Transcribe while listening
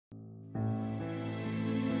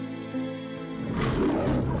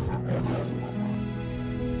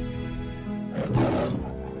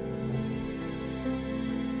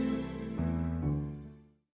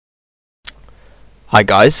Hi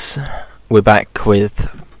guys, we're back with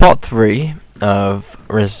part 3 of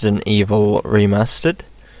Resident Evil Remastered,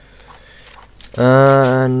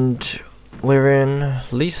 and we're in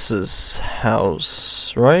Lisa's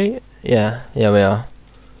house, right? Yeah, we are.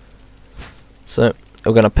 So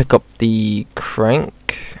we're gonna pick up the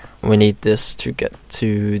crank. We need this to get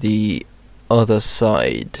to the other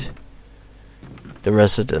side, the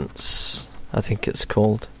residence, I think it's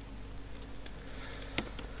called.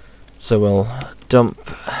 So we'll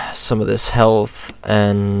dump some of this health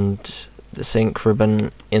and this ink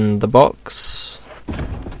ribbon in the box.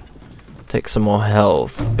 Take some more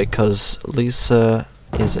health because Lisa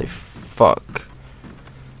is a fuck.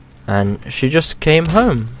 And she just came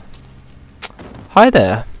home. Hi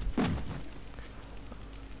there.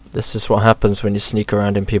 This is what happens when you sneak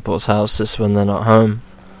around in people's houses when they're not home.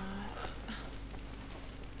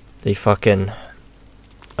 They fucking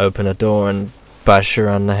open a door and bash you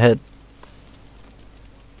around the head.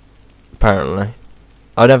 Apparently.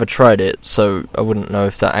 I never tried it, so I wouldn't know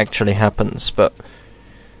if that actually happens, but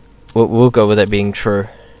we'll go with it being true.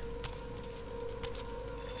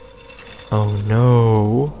 Oh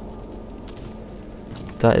no.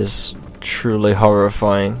 That is truly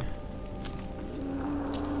horrifying.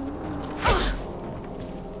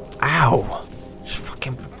 Ow! Just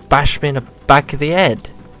fucking bashed me in the back of the head.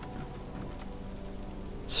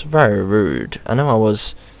 It's very rude. I know I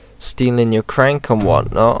was stealing your crank and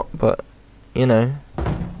whatnot, but you know,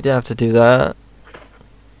 you don't have to do that.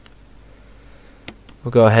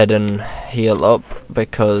 We'll go ahead and heal up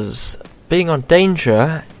because being on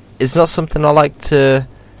danger is not something I like to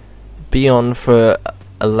be on for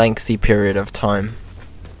a lengthy period of time.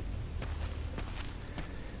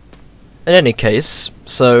 In any case,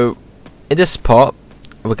 so in this part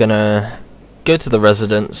we're gonna go to the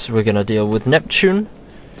residence, we're gonna deal with Neptune,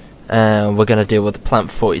 and we're gonna deal with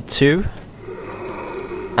Plant 42.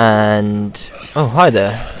 And oh, hi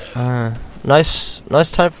there. Nice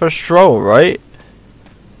time for a stroll, right?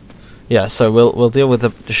 Yeah, so we'll deal with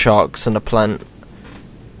the sharks and the plant,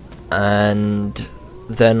 and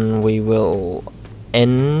then we will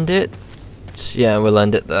end it. Yeah, we'll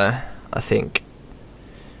end it there, I think,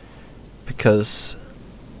 because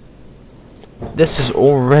this is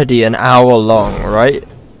already an hour long, right?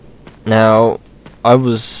 Now, I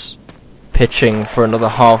was pitching for another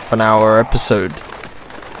half an hour episode.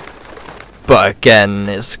 But again,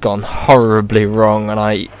 it's gone horribly wrong and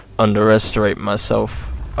I underestimate myself.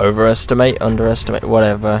 Overestimate, underestimate,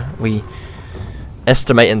 whatever. We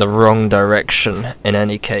estimate in the wrong direction in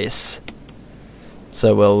any case.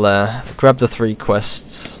 So we'll grab the 3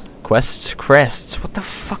 quests. Crests? What the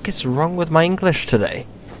fuck is wrong with my English today?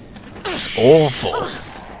 It's awful.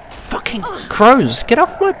 Fucking crows, get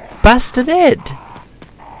off my bastard head.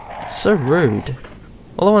 So rude.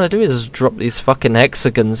 All I want to do is drop these fucking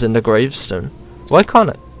hexagons in the gravestone. Why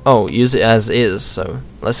can't I? Oh, use it as is, so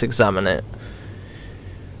let's examine it.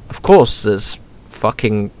 Of course there's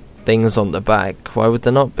fucking things on the back. Why would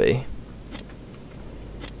there not be?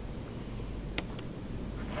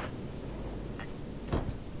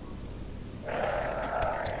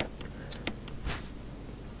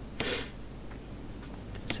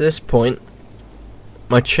 To this point,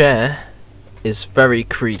 my chair is very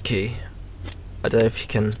creaky. I don't know if you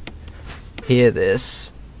can hear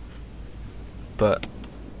this, but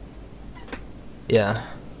yeah,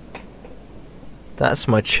 that's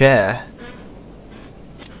my chair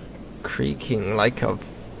creaking like a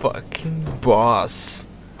fucking boss.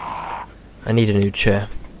 I need a new chair.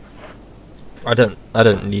 I don't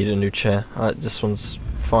need a new chair. This one's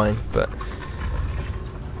fine, but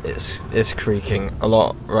it's creaking a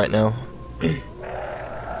lot right now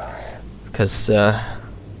because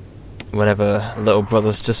whenever little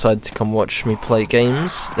brothers decide to come watch me play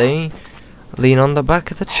games, they lean on the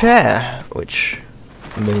back of the chair, which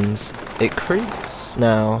means it creaks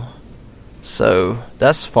now. So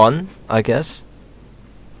that's fun, I guess.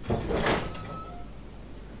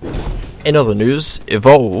 In other news,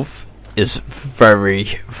 Evolve is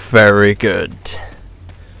very, very good.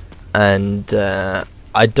 And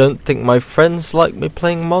I don't think my friends like me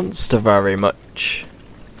playing Monster very much.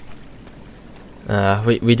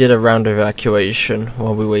 We did a round of evacuation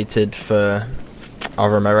while we waited for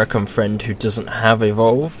our American friend who doesn't have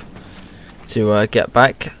Evolve to get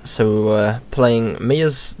back. So we were playing me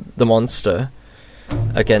as the monster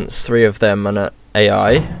against 3 of them and an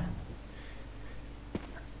AI.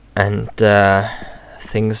 And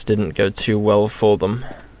things didn't go too well for them.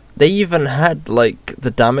 they even had like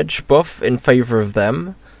the damage buff in favor of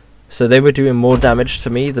them, so they were doing more damage to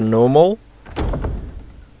me than normal,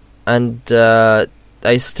 and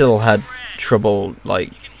they still had trouble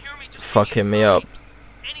like fucking me up.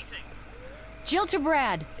 Jill to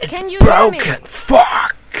Brad. It's Can you broken. hear me?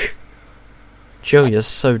 Fuck. Jill, you're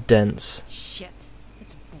so dense. Shit.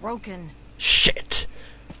 It's broken. Shit.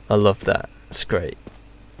 I love that. It's great.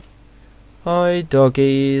 Hi,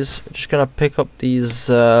 doggies. I'm just gonna pick up these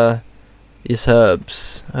herbs.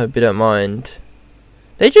 I hope you don't mind.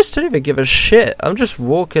 They just don't even give a shit. I'm just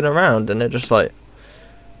walking around and they're just like,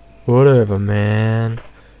 whatever, man.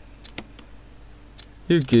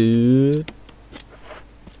 You're good.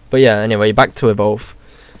 But yeah, anyway, back to Evolve.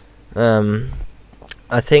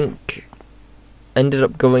 I think ended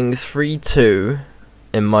up going 3-2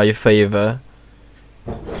 in my favour.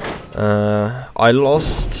 I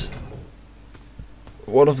lost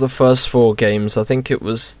one of the first 4 games. I think it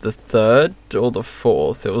was the 3rd or the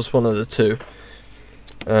 4th. It was one of the 2.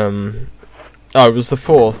 Oh, it was the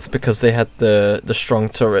 4th because they had the strong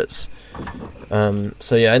turrets.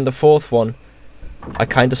 So yeah, in the 4th one, I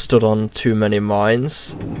kind of stood on too many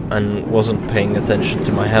mines and wasn't paying attention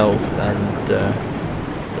to my health, and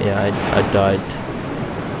yeah, I died.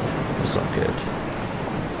 It was not good.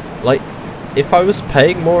 Like, if I was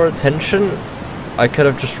paying more attention, I could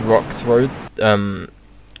have just rock throwed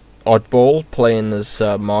Oddball playing as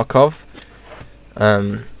Markov,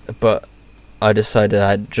 but I decided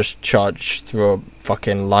I'd just charge through a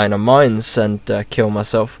fucking line of mines and kill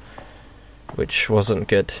myself, which wasn't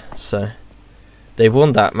good. So they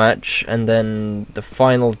won that match, and then the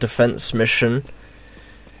final defense mission,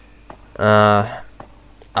 I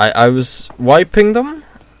was wiping them,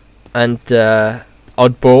 and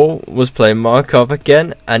Oddball was playing Markov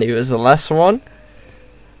again, and he was the last one,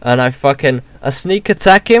 and I sneak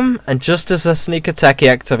attack him, and just as I sneak attack, he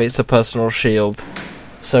activates a personal shield.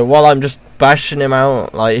 So while I'm just bashing him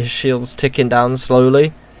out, like his shield's ticking down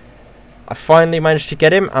slowly, I finally managed to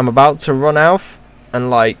get him. I'm about to run out, and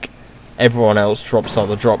like everyone else drops out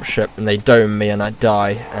the dropship and they dome me and I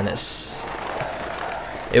die, and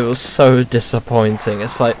it was so disappointing.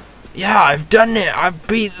 It's like, yeah, I've done it, I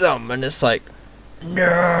beat them, and it's like,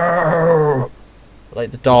 no,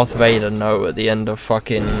 like the Darth Vader no at the end of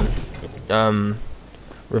fucking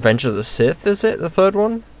Revenge of the Sith, is it the 3rd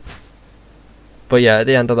one? But yeah, at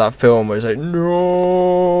the end of that film where it's like,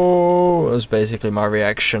 no, it was basically my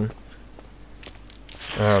reaction.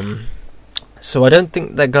 So I don't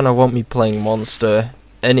think they're gonna want me playing Monster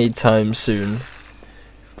anytime soon,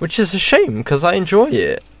 which is a shame because I enjoy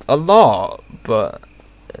it a lot, but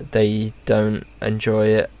they don't enjoy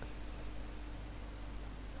it.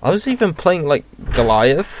 I was even playing like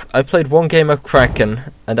Goliath. I played one game of Kraken,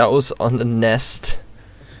 and that was on the Nest,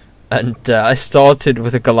 and I started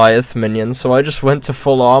with a Goliath minion, so I just went to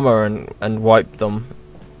full armor and wiped them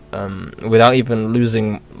without even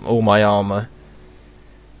losing all my armor.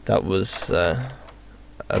 That was a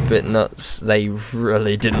bit nuts. They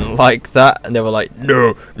really didn't like that, and they were like,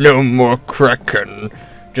 no more Kraken,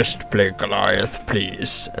 just play Goliath,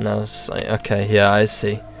 please. And I was like, okay, yeah, I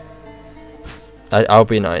see. I'll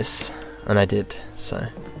be nice, and I did. So,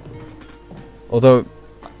 although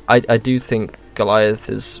I do think Goliath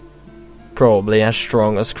is probably as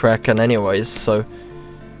strong as Kraken, anyways. So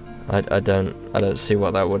I don't see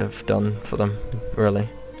what that would have done for them, really.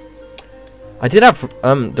 I did have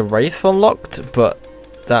the Wraith unlocked, but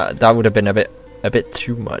that would have been a bit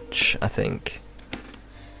too much, I think.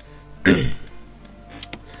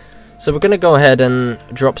 So we're gonna go ahead and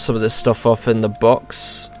drop some of this stuff off in the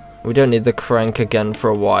box. We don't need the crank again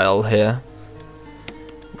for a while here.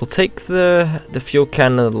 We'll take the fuel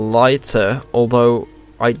can and the lighter, although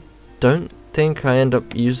I don't think I end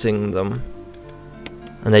up using them,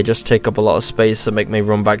 and they just take up a lot of space and make me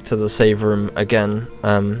run back to the save room again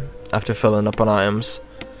after filling up on items.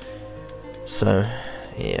 So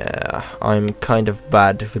yeah, I'm kind of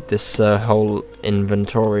bad with this whole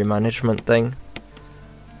inventory management thing.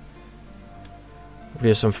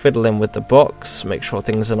 Do some fiddling with the box, make sure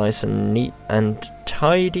things are nice and neat and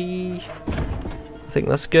tidy. I think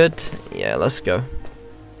that's good. Yeah, let's go.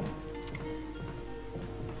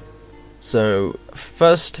 So,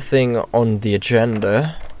 first thing on the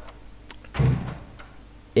agenda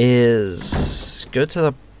is go to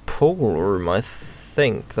the pool room. I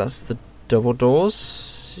think that's the double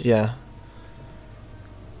doors. Yeah.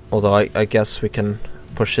 Although I guess we can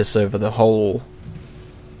push this over the hole.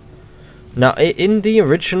 Now, in the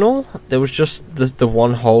original, there was just the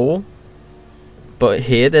one hole, but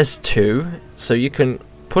here there's 2, so you can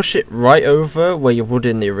push it right over where you would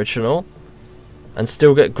in the original, and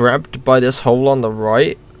still get grabbed by this hole on the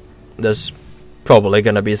right, there's probably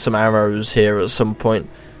going to be some arrows here at some point,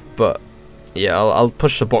 but yeah, I'll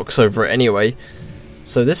push the box over it anyway.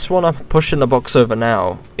 So this one I'm pushing the box over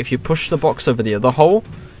now. If you push the box over the other hole,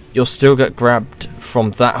 you'll still get grabbed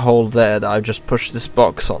from that hole there that I just pushed this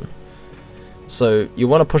box on. So you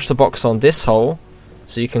want to push the box on this hole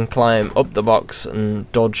so you can climb up the box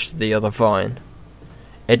and dodge the other vine.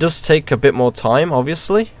 It does take a bit more time,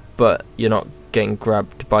 obviously, but you're not getting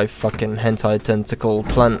grabbed by fucking hentai tentacle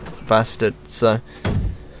plant bastard, so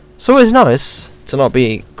it's always nice to not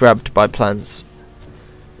be grabbed by plants.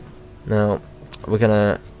 Now we're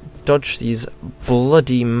gonna dodge these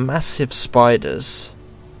bloody massive spiders.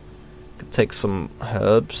 Could take some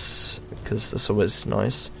herbs because that's always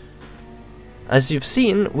nice. As you've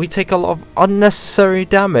seen, we take a lot of unnecessary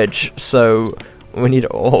damage, so we need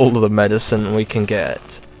all the medicine we can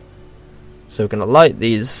get. So we're gonna light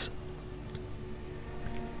these.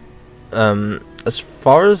 As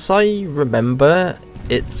far as I remember,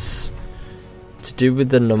 it's to do with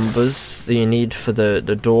the numbers that you need for the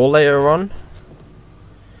door later on.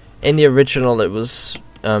 In the original, it was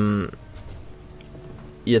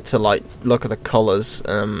you had to like look at the colours,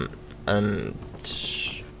 and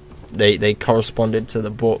they corresponded to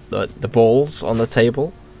the balls on the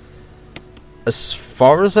table. As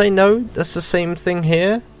far as I know, that's the same thing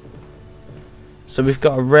here. So we've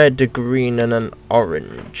got a red, a green, and an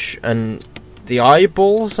orange, and the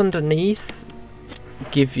eyeballs underneath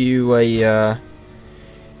give you a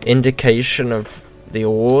indication of the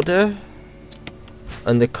order,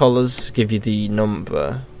 and the colours give you the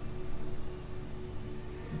number.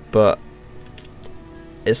 But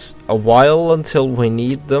it's a while until we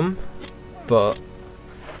need them, but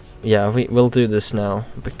yeah, we'll do this now,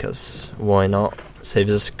 because why not?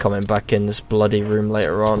 Saves us coming back in this bloody room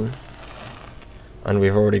later on. And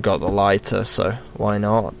we've already got the lighter, so why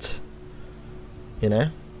not? You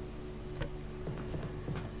know?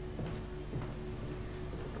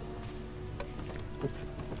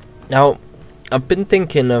 Now, I've been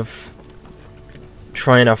thinking of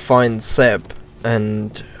trying to find Seb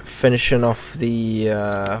and finishing off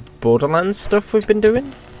the Borderlands stuff we've been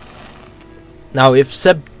doing. Now, if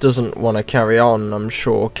Seb doesn't want to carry on, I'm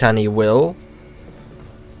sure Canny will.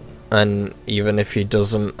 And even if he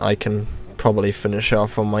doesn't, I can probably finish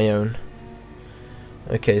off on my own.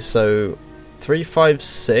 Okay, so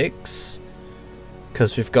 356,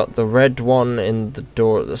 because we've got the red one in the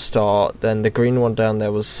door at the start, then the green one down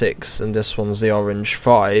there was 6, and this one's the orange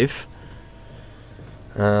 5.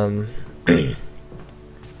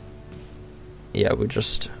 Yeah, we'll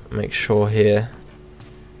just make sure here.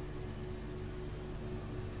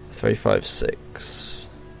 356.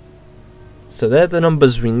 So they're the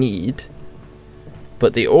numbers we need,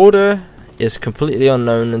 but the order is completely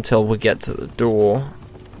unknown until we get to the door.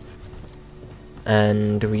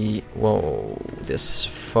 And whoa, this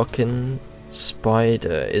fucking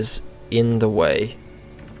spider is in the way.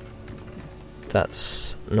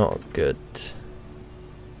 That's not good.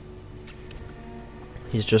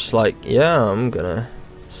 He's just like, yeah, I'm gonna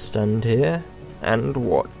stand here and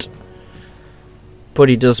what? But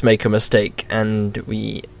he does make a mistake, and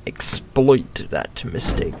we exploit that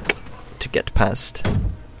mistake to get past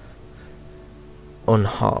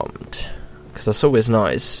unharmed, because that's always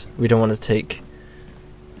nice. We don't want to take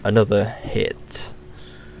another hit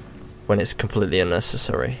when it's completely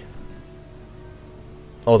unnecessary.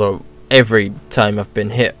 Although every time I've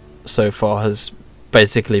been hit so far has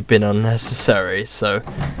basically been unnecessary, so it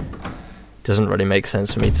doesn't really make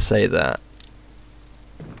sense for me to say that.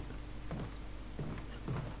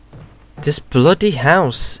 This bloody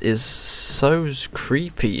house is so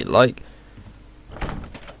creepy. Like,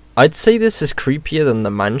 I'd say this is creepier than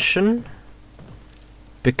the mansion,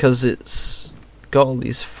 because it's got all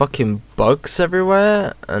these fucking bugs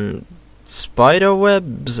everywhere and spider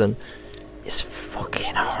webs, and it's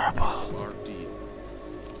fucking horrible.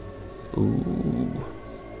 Ooh.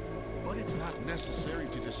 But it's not necessary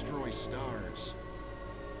to destroy stars.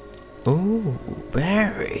 Ooh,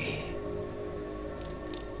 Barry.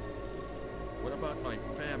 What about my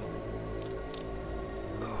family?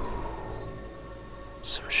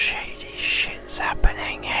 Some shady shit's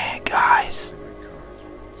happening here, guys.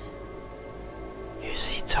 Who's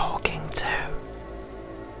he talking to?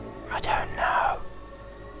 I don't know.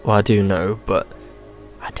 Well, I do know, but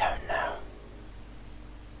I don't know.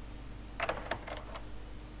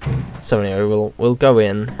 So anyway, we'll go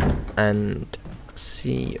in and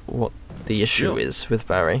see what the issue is with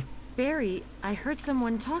Barry. Barry, I heard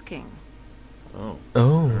someone talking.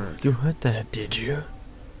 Oh, you heard that, did you?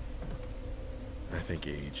 I think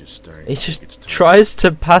Age is starting. He just tries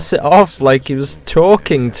to pass it off like he was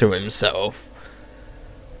talking to himself.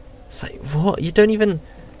 It's like, what? You don't even...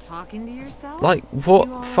 Talking to yourself? Like, what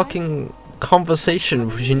You all right? fucking conversation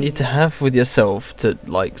would you need to have with yourself to,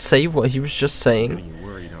 like, say what he was just saying? Getting you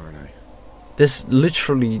worried, aren't I? There's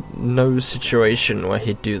literally no situation where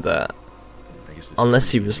he'd do that. I guess this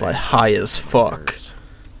Unless he pretty was, like, bad high thing's as getting on my fuck. nerves.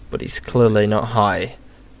 But he's clearly not high.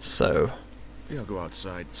 So, Yeah, I'll go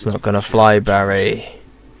outside. it's not gonna fly, Barry.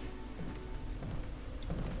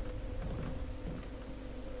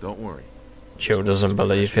 Don't worry. Jill doesn't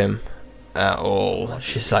believe him at all.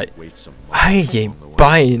 She's like, Waste some I money ain't along the way.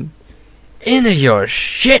 buying into your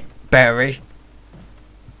shit, Barry.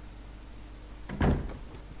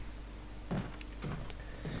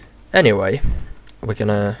 Anyway, we're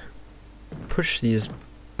gonna push these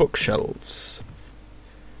bookshelves.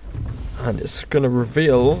 And it's gonna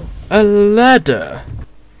reveal a ladder.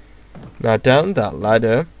 Now down that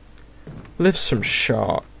ladder live some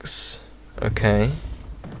sharks. Okay?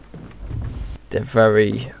 They're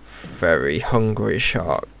very, very hungry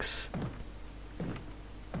sharks.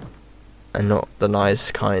 And not the nice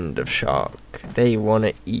kind of shark. They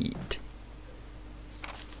wanna eat.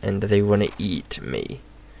 And they wanna eat me.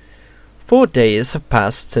 4 days have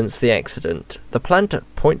passed since the accident. The plant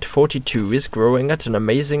at point 42 is growing at an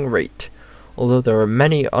amazing rate. Although there are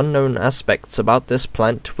many unknown aspects about this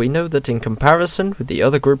plant, we know that in comparison with the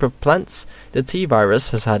other group of plants, the T-virus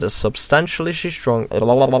has had a substantially strong... I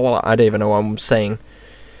don't even know what I'm saying.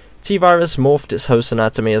 T-virus morphed its host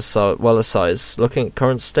anatomy as well as size. Looking at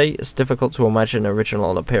current state, it's difficult to imagine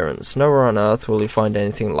original appearance. Nowhere on Earth will you find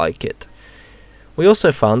anything like it. We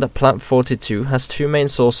also found that plant 42 has two main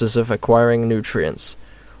sources of acquiring nutrients.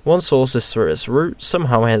 One source is through its roots,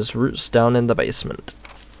 somehow it has roots down in the basement.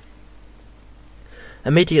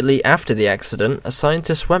 Immediately after the accident, a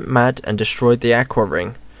scientist went mad and destroyed the aqua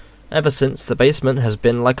ring. Ever since, the basement has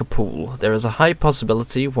been like a pool. There is a high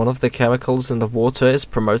possibility one of the chemicals in the water is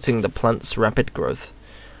promoting the plant's rapid growth.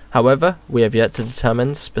 However, we have yet to determine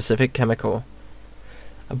the specific chemical.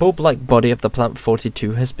 A bulb-like body of the plant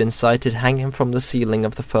 42 has been sighted hanging from the ceiling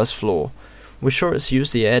of the first floor. We're sure it's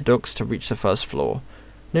used the air ducts to reach the first floor.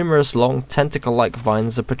 Numerous long, tentacle-like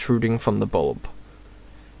vines are protruding from the bulb.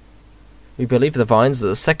 We believe the vines are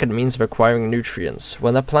the second means of acquiring nutrients.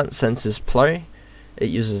 When the plant senses prey, it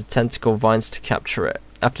uses the tentacle vines to capture it.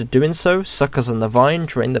 After doing so, suckers on the vine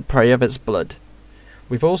drain the prey of its blood.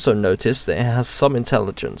 We've also noticed that it has some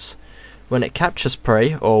intelligence. When it captures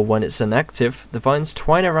prey, or when it's inactive, the vines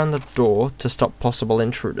twine around the door to stop possible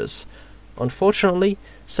intruders. Unfortunately,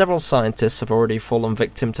 several scientists have already fallen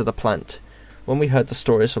victim to the plant. When we heard the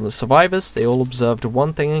stories from the survivors, they all observed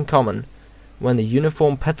one thing in common. When the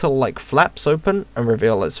uniform petal-like flaps open and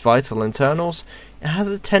reveal its vital internals, it has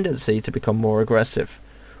a tendency to become more aggressive.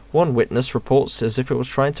 One witness reports as if it was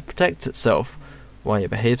trying to protect itself. Why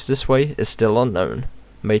it behaves this way is still unknown.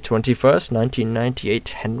 May 21st, 1998,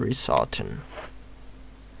 Henry Sarton.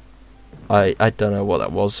 I don't know what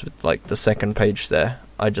that was with, like, the second page there.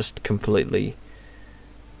 I just completely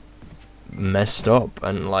messed up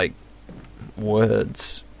and, like,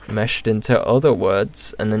 words meshed into other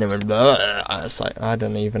words, and then it went blah. I was like, I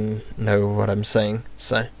don't even know what I'm saying.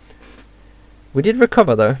 So, we did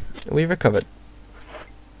recover, though. We recovered.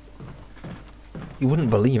 You wouldn't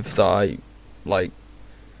believe that I, like,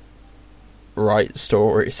 write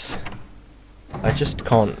stories. I just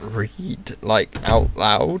can't read, like, out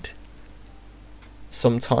loud.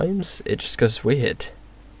 Sometimes it just goes weird.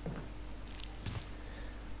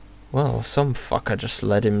 Well, some fucker just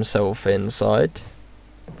let himself inside.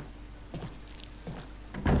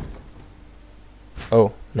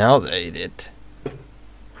 Oh, now they did.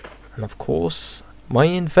 And of course, my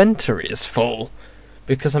inventory is full.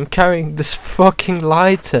 Because I'm carrying this fucking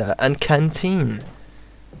lighter and canteen.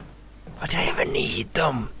 I don't even need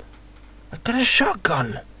them. I've got a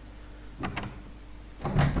shotgun.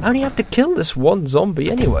 I only have to kill this one zombie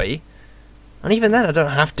anyway. And even then I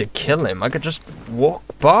don't have to kill him. I could just walk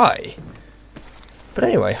by. But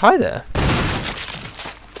anyway, hi there.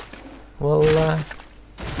 Well,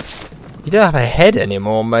 you don't have a head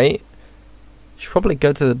anymore, mate. You should probably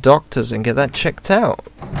go to the doctors and get that checked out.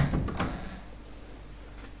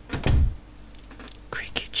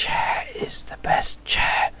 Creaky chair is the best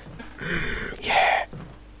chair. Yeah.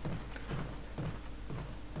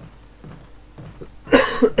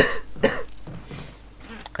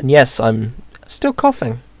 And yes, I'm still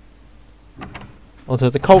coughing. Although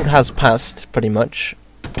the cold has passed, pretty much.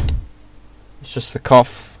 It's just the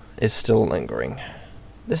cough is still lingering.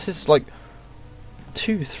 This is like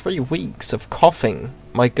 2-3 weeks of coughing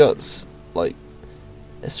my guts. Like,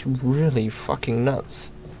 it's really fucking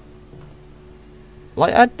nuts.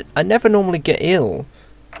 Like, I never normally get ill.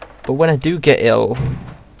 But when I do get ill,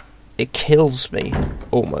 it kills me,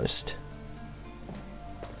 almost.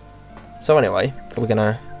 So anyway, we're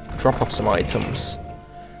gonna drop off some items.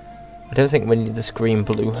 I don't think we need this green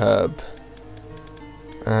blue herb.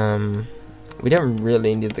 We don't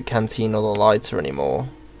really need the canteen or the lighter anymore.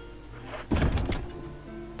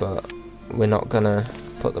 But we're not gonna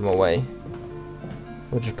put them away.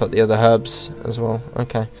 We'll just put the other herbs as well.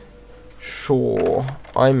 Okay. Sure.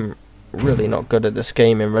 I'm really not good at this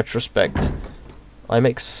game in retrospect. I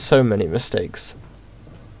make so many mistakes.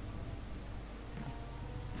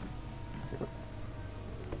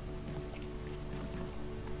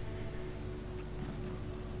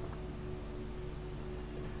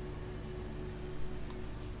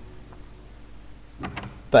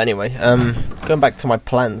 But anyway, going back to my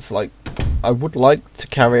plans, like, I would like to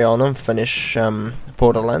carry on and finish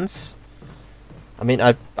Borderlands. I mean,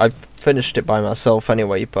 I've finished it by myself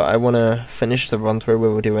anyway, but I want to finish the run through we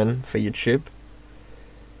were doing for YouTube.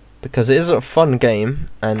 Because it is a fun game,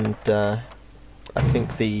 and I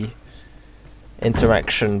think the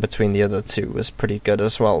interaction between the other two was pretty good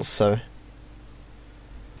as well, so...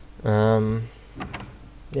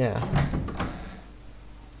 yeah.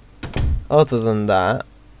 Other than that,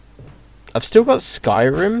 I've still got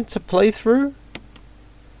Skyrim to play through,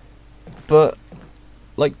 but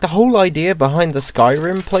like the whole idea behind the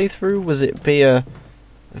Skyrim playthrough was it be a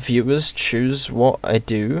viewers choose what I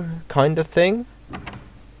do kind of thing,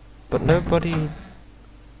 but nobody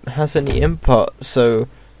has any input, so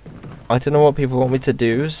I don't know what people want me to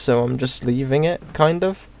do, so I'm just leaving it, kind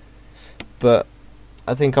of. But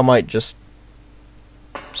I think I might just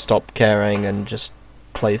stop caring and just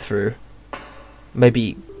play through.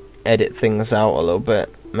 Maybe edit things out a little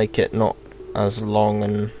bit, make it not as long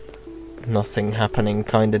and nothing happening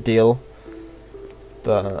kind of deal.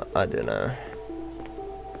 But I don't know.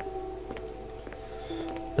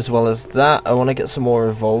 As well as that, I want to get some more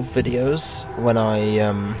Evolve videos when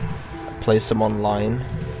I play some online.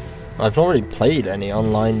 I've not really played any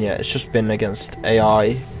online yet, it's just been against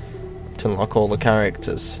AI to unlock all the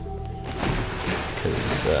characters.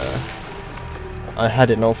 Because I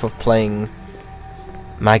had enough of playing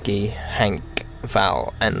Maggie, Hank,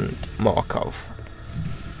 Val, and Markov.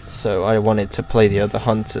 So I wanted to play the other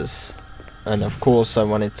hunters. And of course I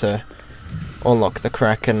wanted to unlock the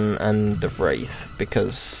Kraken and the Wraith,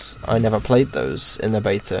 because I never played those in the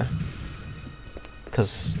beta.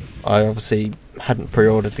 Because I obviously hadn't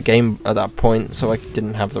pre-ordered the game at that point, so I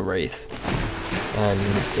didn't have the Wraith.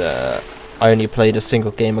 And I only played a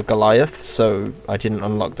single game of Goliath, so I didn't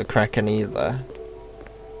unlock the Kraken either.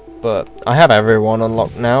 But I have everyone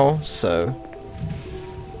unlocked now, so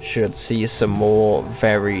should see some more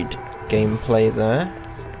varied gameplay there.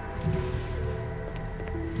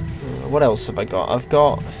 What else have I got? I've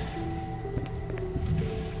got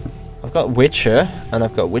Witcher, and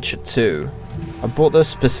I've got Witcher 2. I bought those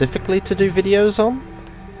specifically to do videos on.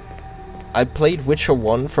 I played Witcher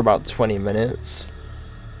 1 for about 20 minutes.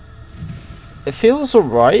 It feels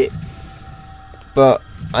alright, but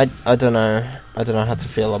I don't know. I don't know how to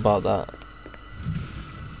feel about that.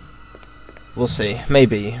 We'll see.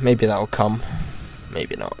 Maybe that'll come.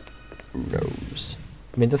 Maybe not. Who knows?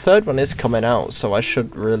 I mean, the third one is coming out, so I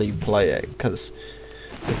should really play it, because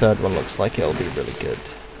the third one looks like it'll be really good.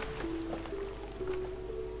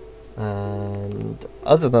 And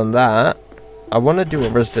other than that, I want to do a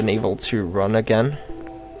Resident Evil 2 run again.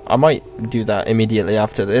 I might do that immediately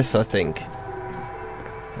after this, I think.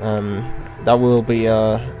 That will be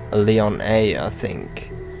a Leon A, I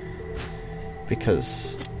think.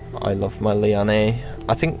 Because I love my Leon A.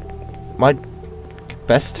 I think my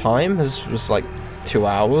best time was like 2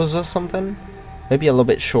 hours or something. Maybe a little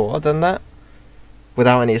bit shorter than that.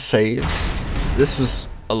 Without any saves. This was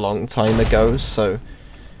a long time ago, so...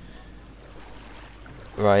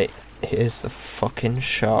 Right, here's the fucking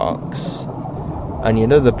sharks. And you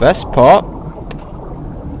know the best part?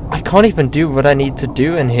 I can't even do what I need to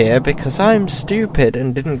do in here because I'm stupid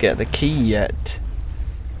and didn't get the key yet.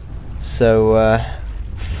 So,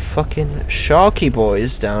 fucking sharky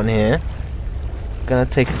boys down here. Gonna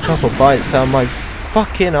take a couple bites out of my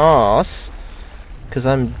fucking arse. Because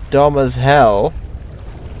I'm dumb as hell.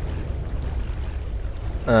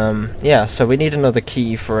 Yeah, so we need another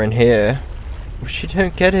key for in here. Which you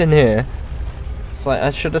don't get in here. It's like,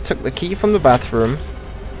 I should have took the key from the bathroom.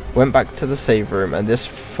 Went back to the save room, and this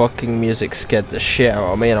fucking music scared the shit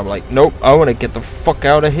out of me, and I'm like, nope, I want to get the fuck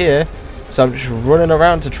out of here. So I'm just running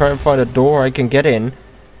around to try and find a door I can get in.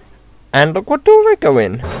 And look what door I go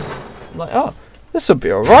in. I'm like, oh, this will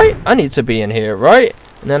be alright. I need to be in here, right?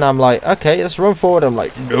 And then I'm like, okay, let's run forward. I'm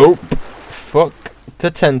like, nope. Fuck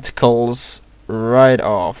the tentacles right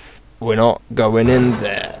off. We're not going in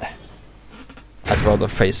there. I'd rather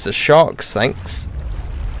face the sharks, thanks.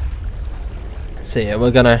 So yeah,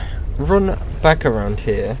 we're gonna run back around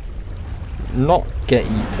here, not get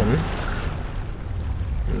eaten.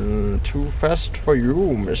 Too fast for you,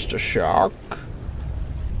 Mr. Shark.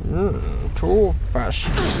 Too fast.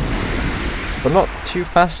 But not too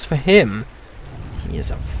fast for him. He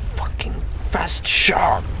is a fucking fast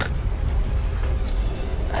shark.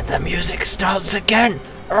 And the music starts again.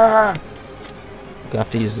 Gonna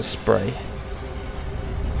have to use the spray.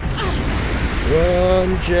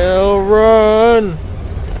 Run, Jill, run!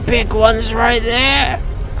 The big one's right there!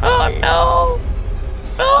 Oh no!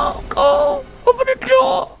 No, go! Open the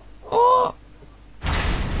door! Oh!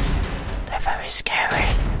 They're very scary.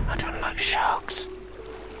 I don't like sharks.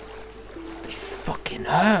 They fucking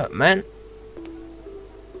hurt, man.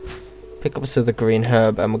 Pick up some of the green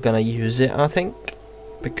herb and we're gonna use it, I think.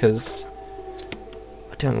 Because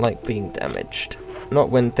I don't like being damaged. Not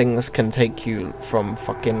when things can take you from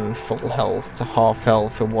fucking full health to half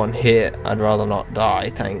health in one hit. I'd rather not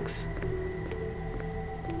die, thanks.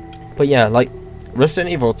 But yeah, like,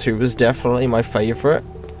 Resident Evil 2 is definitely my favourite.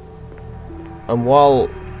 And while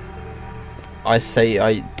I say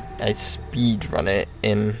I speedrun it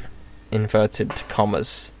in inverted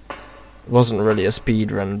commas, it wasn't really a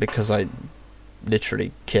speedrun because I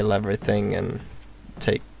literally kill everything and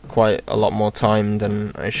take quite a lot more time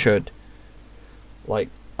than I should. Like,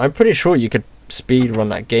 I'm pretty sure you could speedrun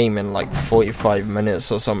that game in like 45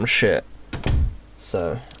 minutes or some shit.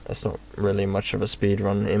 So, that's not really much of a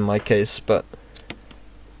speedrun in my case, but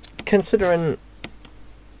considering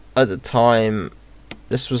at the time,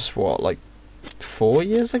 this was what, like 4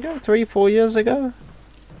 years ago? 3-4 years ago?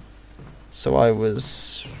 So I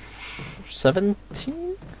was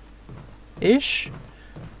 17-ish?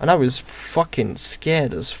 And I was fucking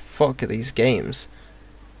scared as fuck of these games.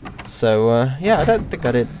 So, yeah, I don't think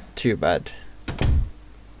I did too bad.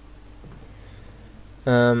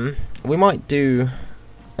 We might do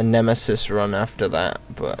a Nemesis run after that,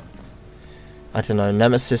 but I don't know,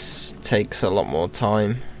 Nemesis takes a lot more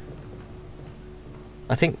time.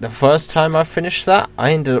 I think the first time I finished that,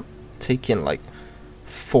 I ended up taking like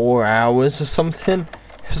 4 hours or something.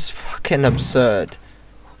 It was fucking absurd.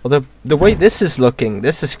 Although, the way this is looking,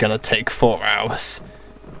 this is gonna take 4 hours.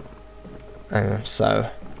 So,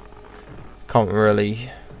 can't really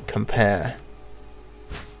compare.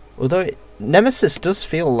 Although, Nemesis does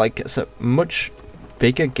feel like it's a much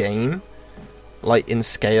bigger game, like in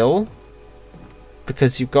scale,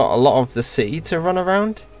 because you've got a lot of the city to run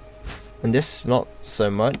around, and this not so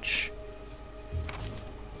much.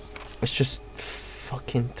 It's just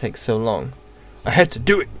fucking takes so long. I had to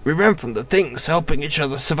do it. We ran from the things, helping each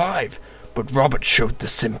other survive. But Robert showed the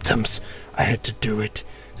symptoms. I had to do it.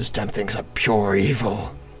 Those damn things are pure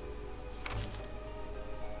evil.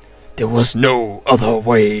 There was no other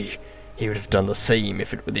way. He would have done the same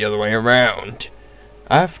if it were the other way around.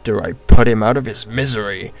 After I put him out of his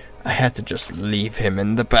misery, I had to just leave him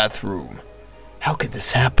in the bathroom. How could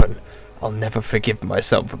this happen? I'll never forgive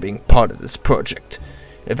myself for being part of this project.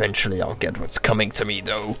 Eventually I'll get what's coming to me,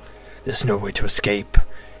 though. There's no way to escape.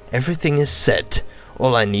 Everything is set.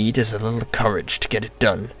 All I need is a little courage to get it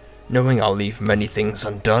done. Knowing I'll leave many things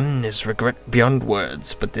undone is regret beyond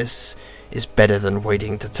words, but this is better than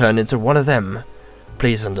waiting to turn into one of them.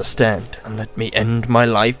 Please understand, and let me end my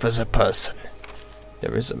life as a person.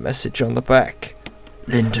 There is a message on the back.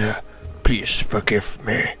 Linda, please forgive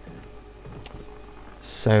me.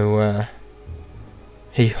 So,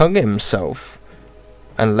 he hung himself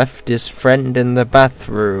and left his friend in the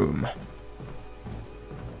bathroom.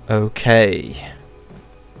 Okay.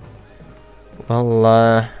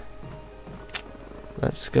 Well,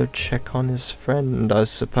 let's go check on his friend, I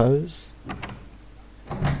suppose.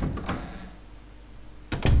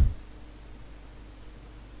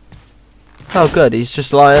 Oh good, he's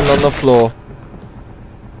just lying on the floor.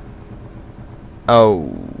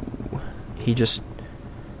 Oh, he just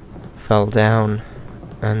fell down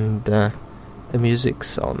and the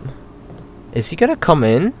music's on. Is he gonna come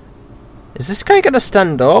in? Is this guy gonna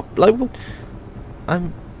stand up? Like, what? I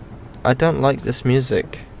don't like this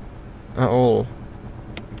music at all.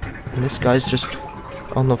 And this guy's just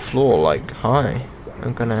on the floor like, hi,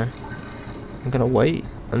 I'm gonna wait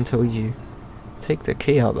until you take the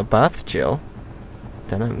key out of the bath, Jill.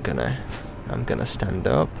 Then I'm gonna stand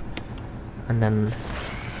up, and then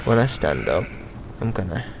when I stand up, I'm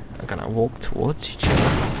gonna walk towards you, Jill.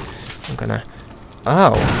 I'm gonna,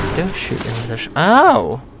 ow, don't shoot in the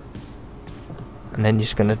ow, and then you're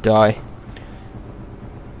just gonna die,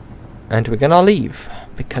 and we're gonna leave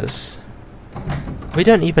because we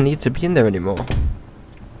don't even need to be in there anymore.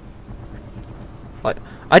 Like,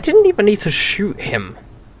 I didn't even need to shoot him.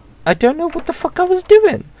 I don't know what the fuck I was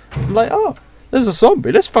doing. I'm like, oh, there's a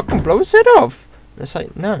zombie, let's fucking blow his head off. And it's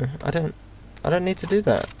like, no, I don't need to do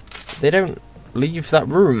that. They don't leave that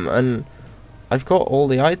room, and I've got all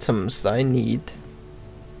the items that I need.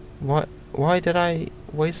 Why did I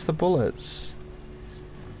waste the bullets?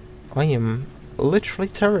 I am literally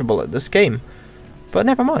terrible at this game. But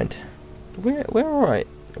never mind. We're alright.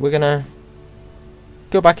 We're gonna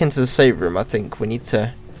go back into the save room. I think we need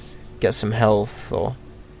to get some health or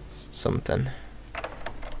something.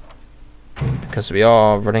 Because we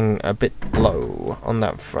are running a bit low on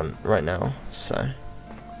that front right now, so.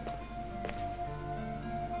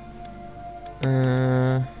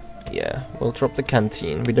 Yeah, we'll drop the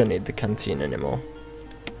canteen. We don't need the canteen anymore.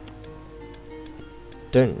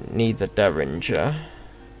 Don't need the Derringer.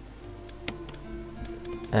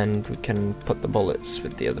 And we can put the bullets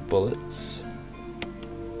with the other bullets.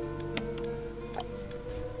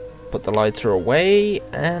 Put the lighter away,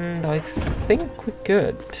 and I think we're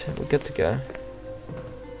good. We're good to go.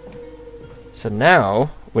 So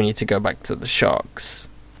now we need to go back to the sharks.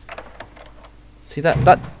 See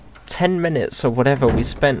that 10 minutes or whatever we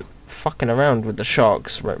spent fucking around with the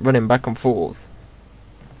sharks, running back and forth,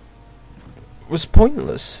 was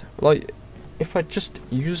pointless. Like, if I just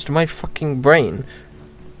used my fucking brain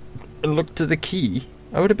and looked at the key,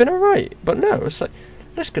 I would have been alright. But no, it's like,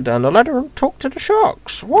 let's go down the ladder and talk to the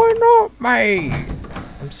sharks. Why not, mate?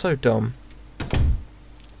 I'm so dumb.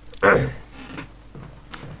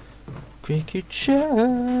 Creaky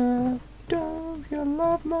chair, don't you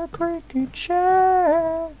love my creaky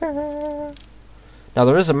chair? Now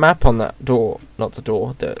there is a map on that door, not the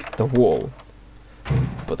door, the wall.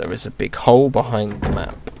 But there is a big hole behind the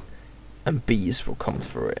map, and bees will come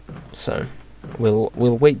through it. So we'll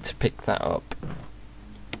wait to pick that up,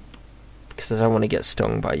 because I don't want to get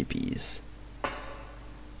stung by bees.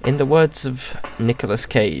 In the words of Nicolas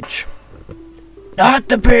Cage, "Not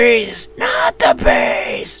the bees! Not the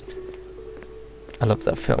bees!" I love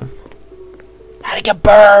that film. How to get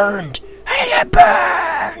burned! How to get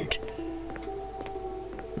burned!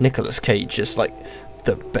 Nicolas Cage is like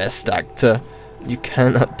the best actor. You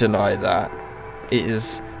cannot deny that. It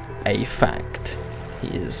is a fact. He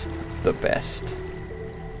is the best.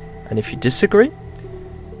 And if you disagree,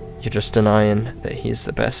 you're just denying that he is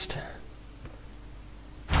the best.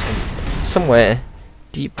 And somewhere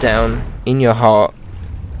deep down in your heart,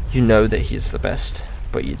 you know that he's the best,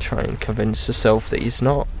 but you try and convince yourself that he's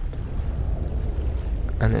not.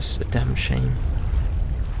 And it's a damn shame.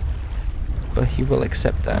 But he will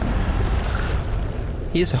accept that.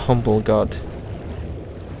 He is a humble god.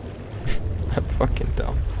 I'm fucking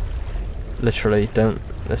dumb. Literally, don't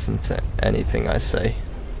listen to anything I say.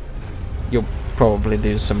 You'll probably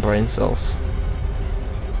lose some brain cells.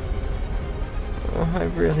 Oh, I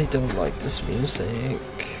really don't like this music.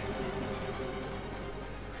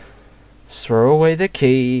 Throw away the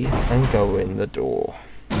key and go in the door.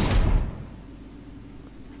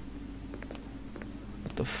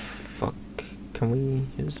 What the fuck? Can we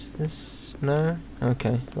use this? No?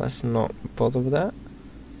 Okay, let's not bother with that.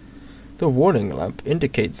 The warning lamp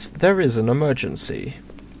indicates there is an emergency.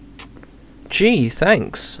 Gee,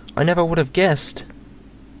 thanks. I never would have guessed.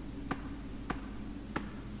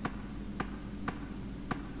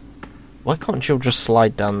 Why can't you just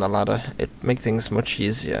slide down the ladder? It'd make things much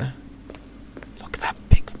easier. Look at that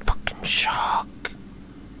big fucking shark.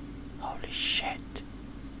 Holy shit.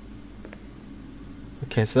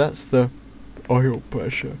 Okay, so that's the oil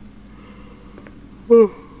pressure.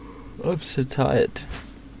 Oh, I'm so tired.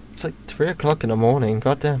 It's like 3 o'clock in the morning,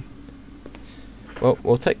 goddamn. Well,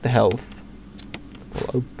 we'll take the health.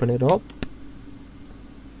 We'll open it up.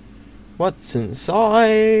 What's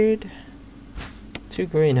inside? 2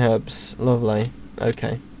 green herbs. Lovely.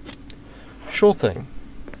 Okay. Sure thing.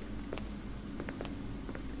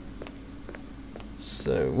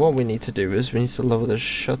 So, what we need to do is we need to lower the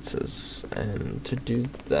shutters. And to do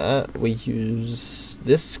that, we use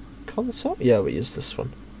this console? Yeah, we use this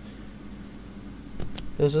one.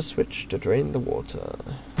 There's a switch to drain the water.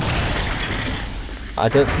 I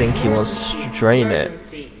don't think he wants to drain it.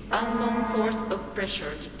 Unknown source of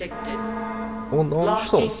pressure detected. Unknown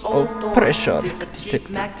source of pressure detected.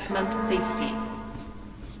 Maximum safety.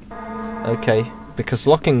 Okay, because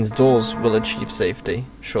locking the doors will achieve safety.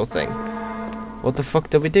 Sure thing. What the fuck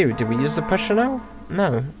do we do? Do we use the pressure now?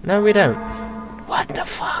 No. No, we don't. What the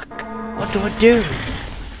fuck? What do I do?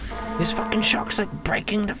 These fucking sharks like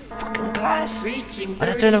breaking the fucking glass.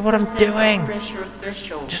 I don't know what I'm doing.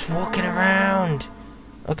 Just walking around.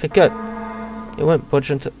 Okay, good. It won't budge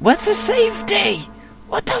until... Where's the safety?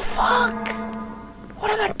 What the fuck? What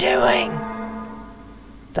am I doing?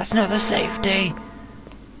 That's not the safety!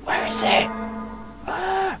 Where is it?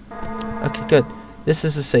 Ah. Okay, good. This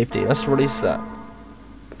is the safety. Let's release that.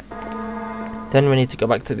 Then we need to go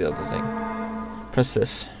back to the other thing. Press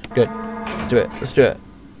this. Good. Let's do it. Let's do it.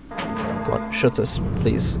 Come on, shut us,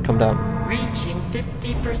 please. Come down. Reaching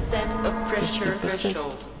 50% of pressure 50%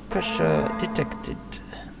 threshold. Pressure detected.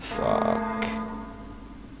 Fuck.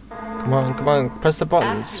 Come on, come on. Press the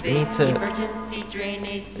buttons. We need Activate to... emergency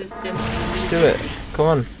drainage system. Let's do it. Come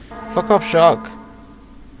on. Fuck off, shark.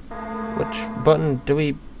 Which button do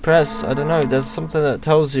we press? I don't know. There's something that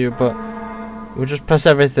tells you, but we'll just press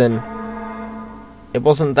everything. It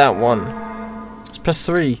wasn't that one. Let's press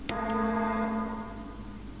 3.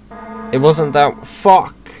 It wasn't that.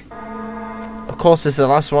 Fuck. Of course, it's the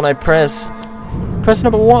last one I press. Press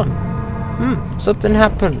number 1. Something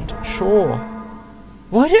happened. Sure.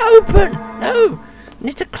 Why did it open? No. I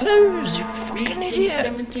need to close. You fucking Reaching idiot.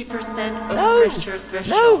 70% of No. pressure threshold.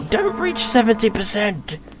 No. Don't reach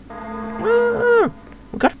 70%.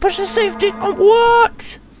 We've got to push the safety on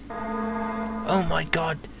what? Oh my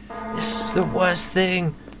god. This is the worst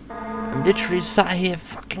thing. I'm literally sat here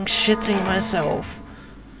fucking shitting myself.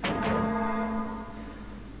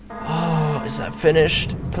 Oh, is that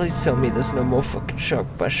finished? Please tell me there's no more fucking shark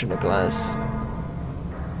bashing the glass.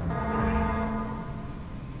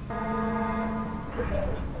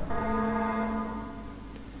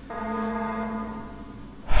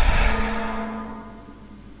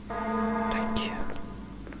 Thank you.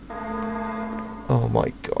 Oh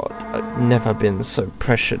my god, I've never been so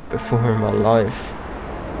pressured before in my life.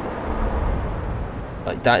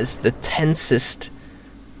 Like, that is the tensest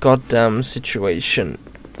goddamn situation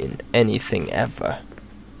in anything ever.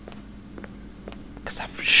 Because that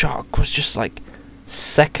shark was just like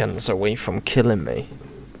seconds away from killing me.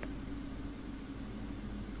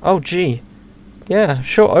 Oh gee. Yeah,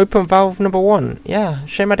 sure, open valve number 1. Yeah,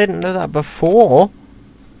 shame I didn't know that before.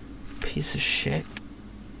 Piece of shit.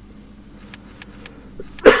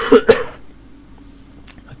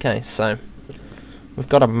 Okay, so we've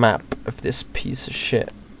got a map of this piece of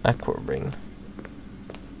shit aqua ring,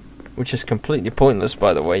 which is completely pointless,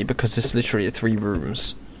 by the way, because it's literally 3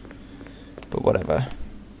 rooms. But whatever.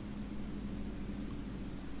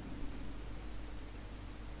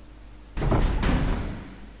 I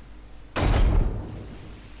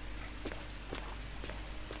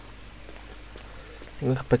think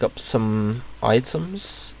we can pick up some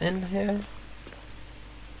items in here.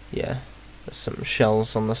 Yeah, there's some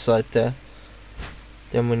shells on the side there.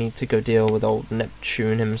 Then we need to go deal with old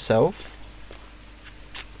Neptune himself.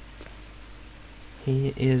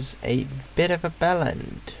 He is a bit of a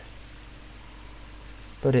bellend,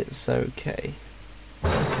 but it's okay.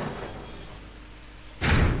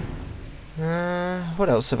 What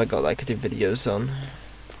else have I got that I could do videos on?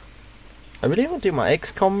 I really want to do my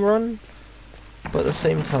XCOM run, but at the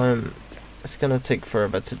same time, it's gonna take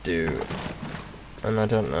forever to do, and I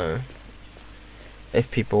don't know if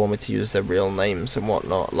people want me to use their real names and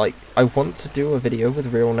whatnot. Like, I want to do a video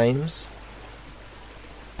with real names,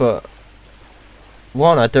 but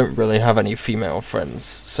one, I don't really have any female friends,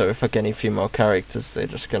 so if I get any female characters, they're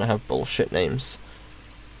just gonna have bullshit names.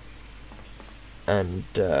 And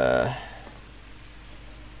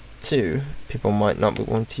 2, people might not be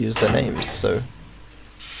wanting to use their names, so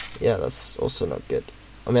yeah, that's also not good.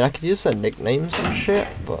 I mean, I could use their nicknames and shit,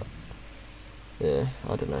 but yeah,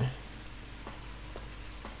 I don't know.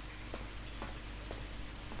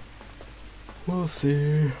 We'll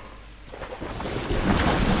see.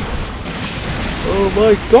 Oh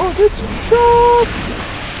my god, it's a shark!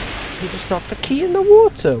 He just knocked the key in the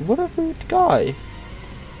water. What a rude guy.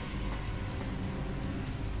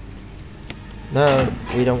 No,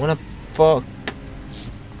 we don't want to fuck.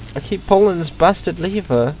 I keep pulling this bastard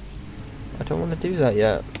lever. I don't want to do that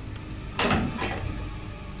yet. I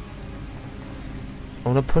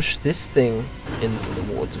want to push this thing into the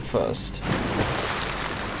water first.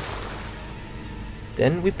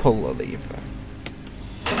 Then we pull the lever.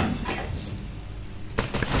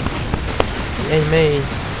 Yay me!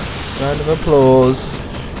 Round of applause.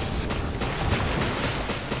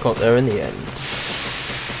 Got there in the end.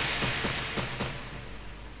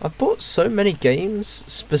 I bought so many games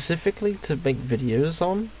specifically to make videos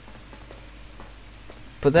on,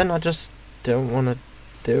 but then I just don't want to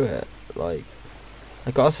do it. Like, I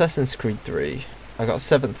got Assassin's Creed 3, I got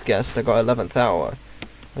 7th Guest, I got 11th Hour,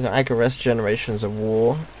 I got Agarest Generations of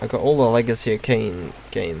War, I got all the Legacy of Kain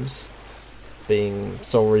games, being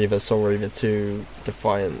Soul Reaver, Soul Reaver 2,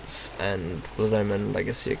 Defiance, and Blood Omen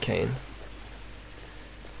Legacy of Kain.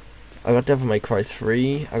 I got Devil May Cry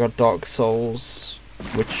 3, I got Dark Souls,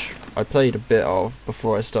 which I played a bit of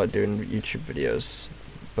before I started doing YouTube videos,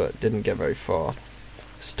 but didn't get very far.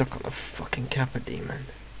 Stuck on a fucking Kappa demon.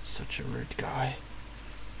 Such a rude guy.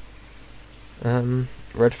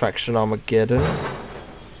 Red Faction Armageddon.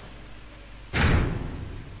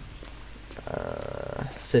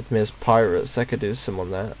 Sid Meier's Pirates, I could do some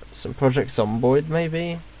on that. Some Project Zomboid,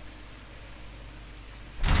 maybe?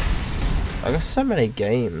 I got so many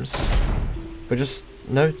games, but just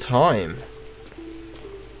no time.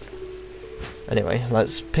 Anyway,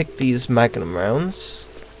 let's pick these Magnum rounds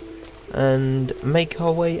and make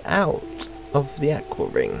our way out of the Aqua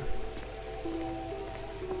Ring.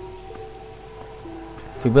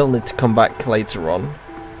 We will need to come back later on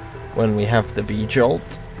when we have the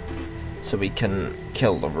V-Jolt, so we can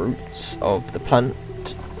kill the roots of the plant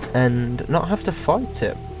and not have to fight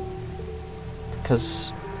it.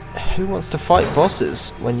 Because who wants to fight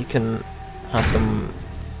bosses when you can have them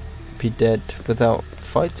be dead without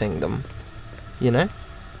fighting them? You know?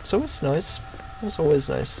 It's always nice. It's always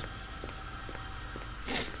nice.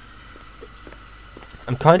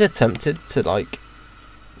 I'm kind of tempted to like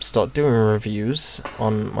start doing reviews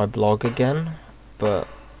on my blog again, but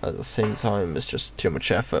at the same time it's just too much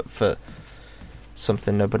effort for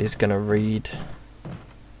something nobody's gonna read.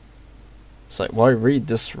 It's like, why read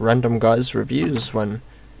this random guy's reviews when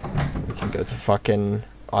we can go to fucking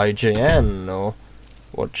IGN or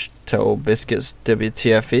watch Tell Biscuits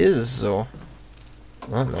WTF is, or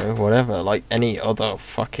I don't know, whatever, like any other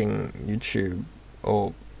fucking YouTube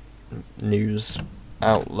or news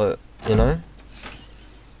outlet, you know?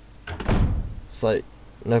 It's like,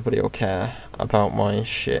 nobody will care about my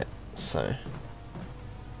shit, so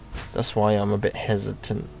that's why I'm a bit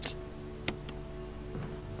hesitant.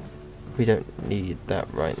 We don't need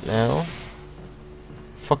that right now.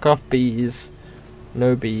 Fuck off, bees.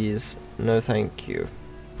 No bees, no thank you.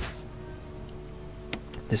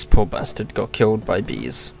 This poor bastard got killed by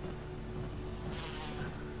bees.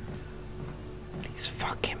 These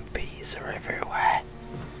fucking bees are everywhere.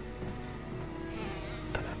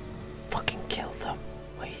 Gonna fucking kill them.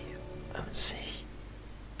 Wait, let's see.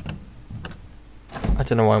 I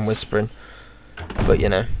don't know why I'm whispering, but you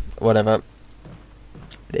know, whatever.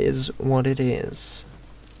 It is what it is.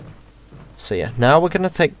 So yeah, now we're gonna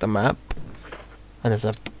take the map, and there's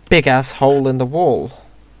a big ass hole in the wall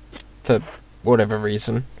for whatever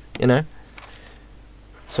reason, you know.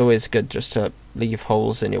 It's always good just to leave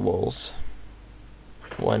holes in your walls.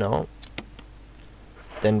 Why not?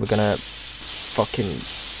 Then we're gonna fucking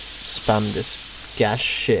spam this gas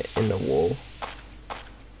shit in the wall.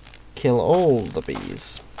 Kill all the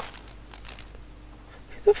bees.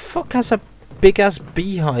 Who the fuck has a big ass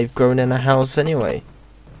beehive growing in a house anyway?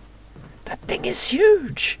 That thing is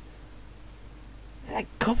huge! It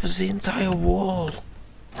covers the entire wall.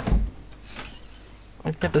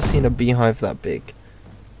 I've never seen a beehive that big.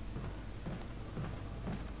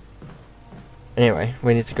 Anyway,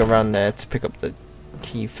 we need to go around there to pick up the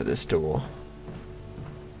key for this door,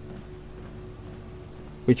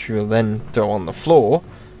 which we will then throw on the floor,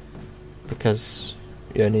 because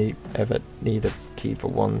you only ever need a key for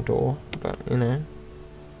one door, but you know.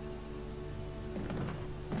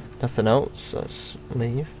 Nothing else, let's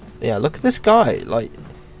leave. Yeah, look at this guy, like,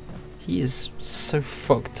 he is so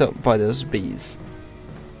fucked up by those bees.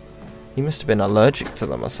 He must have been allergic to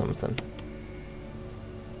them or something.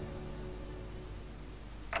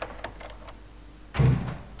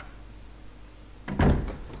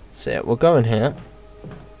 So yeah, we'll go in here.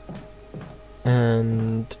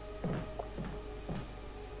 And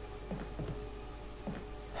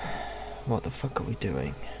what the fuck are we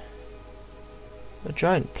doing? A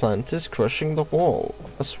giant plant is crushing the wall.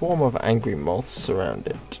 A swarm of angry moths surround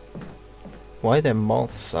it. Why they're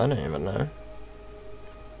moths, I don't even know.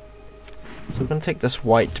 So we're gonna take this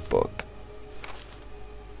white book.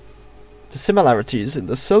 The similarities in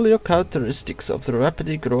the cellular characteristics of the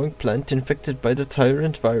rapidly growing plant infected by the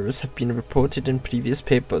tyrant virus have been reported in previous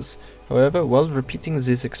papers. However, while repeating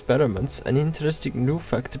these experiments, an interesting new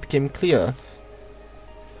fact became clear.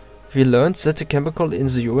 We learned that a chemical in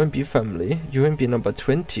the UMB family, UMB number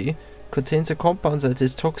 20, contains a compound that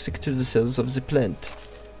is toxic to the cells of the plant.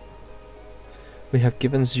 We have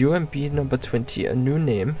given the UMB number 20 a new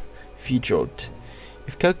name, V-Jolt.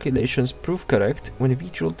 If calculations prove correct, when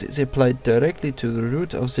V-Jolt is applied directly to the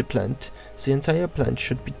root of the plant, the entire plant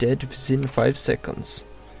should be dead within 5 seconds.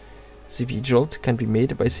 The V-Jolt can be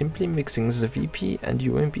made by simply mixing the VP and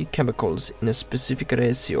UMB chemicals in a specific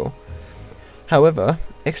ratio. However,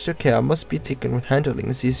 extra care must be taken when handling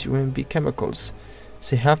these UMB chemicals.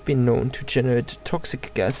 They have been known to generate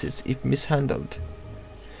toxic gases if mishandled.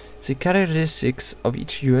 The characteristics of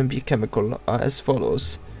each UMB chemical are as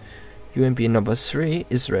follows. UMB number 3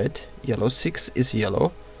 is red, yellow 6 is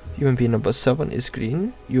yellow, UMB number 7 is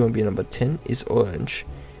green, UMB number 10 is orange,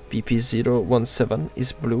 BP017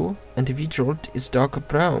 is blue, and the V-Jolt is dark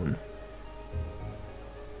brown.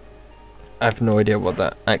 I have no idea what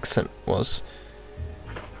that accent was.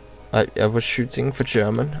 I was shooting for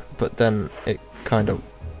German, but then it kind of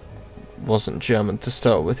wasn't German to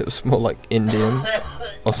start with, it was more like Indian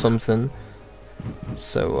or something.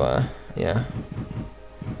 So, yeah.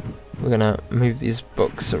 We're gonna move these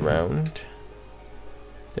books around.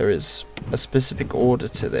 There is a specific order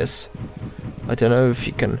to this. I don't know if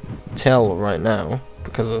you can tell right now,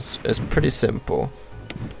 because it's pretty simple.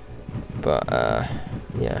 But,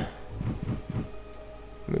 yeah.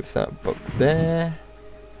 Move that book there.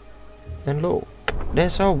 And look,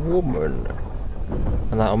 there's our woman.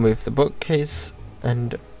 And that'll move the bookcase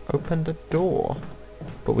and open the door.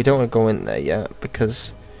 But we don't want to go in there yet,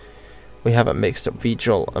 because we haven't mixed up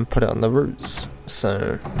V-Jolt and put it on the roots.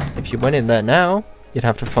 So, if you went in there now, you'd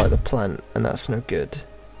have to fight the plant, and that's no good.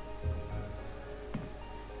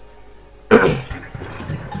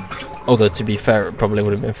 Although, to be fair, it probably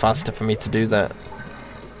would have been faster for me to do that.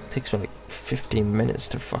 It takes me like 15 minutes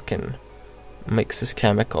to fucking mix this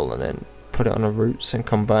chemical and then put it on the roots and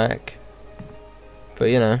come back. But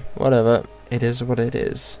you know, whatever. It is what it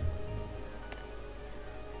is.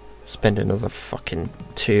 Spend another fucking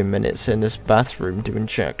 2 minutes in this bathroom doing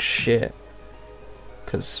jack shit.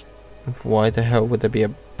 Because why the hell would there be a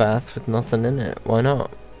bath with nothing in it? Why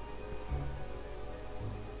not?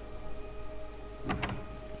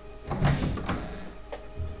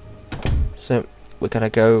 So, we're gonna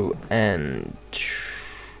go and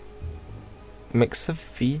mix the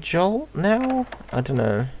V-Jolt now? I don't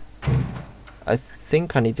know. I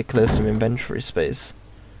think I need to clear some inventory space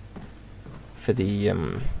for the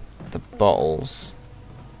bottles.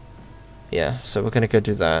 Yeah, so we're gonna go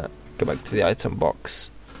do that. Go back to the item box.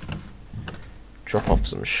 Drop off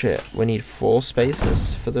some shit. We need 4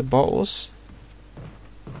 spaces for the bottles.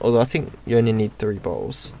 Although I think you only need 3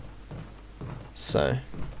 bottles. So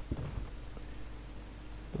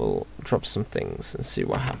we'll drop some things and see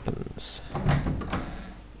what happens.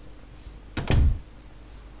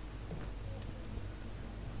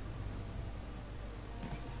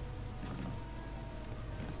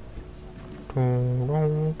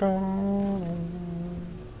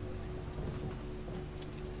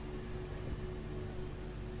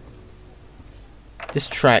 This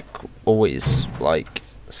track always, like,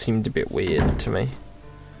 seemed a bit weird to me.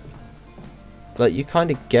 Like, you kind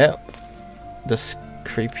of get this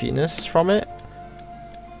creepiness from it,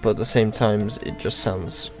 but at the same time, it just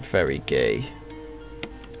sounds very gay.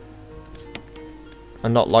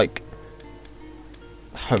 And not like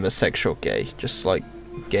homosexual gay, just like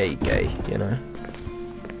gay, you know?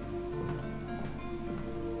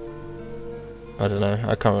 I don't know,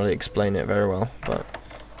 I can't really explain it very well, but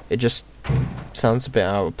it just sounds a bit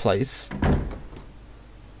out of place.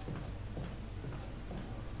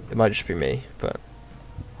 It might just be me, but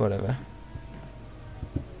whatever.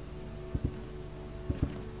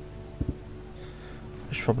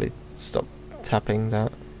 I should probably stop tapping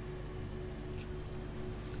that.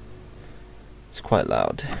 It's quite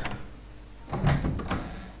loud.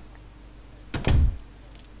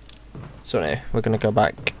 So anyway, we're gonna go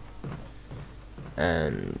back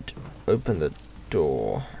and open the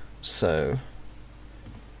door. So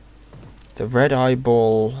the red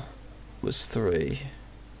eyeball was 3.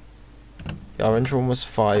 The orange one was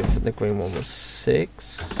 5 and the green one was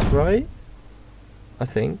 6, right? I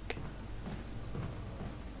think.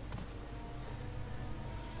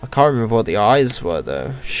 I can't remember what the eyes were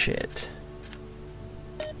though. Shit.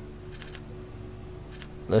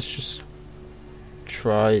 Let's just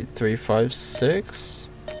try 3, 5, 6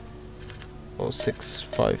 or 6,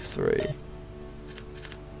 5, 3.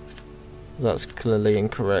 That's clearly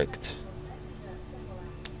incorrect.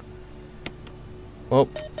 Well,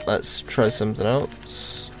 let's try something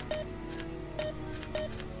else.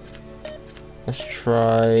 Let's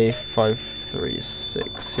try 5, 3,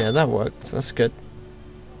 6. Yeah, that worked. That's good.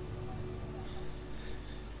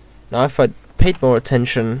 Now, if I'd paid more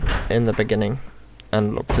attention in the beginning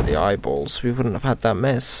and looked at the eyeballs, we wouldn't have had that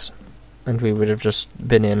mess. And we would have just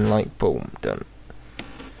been in like, boom, done.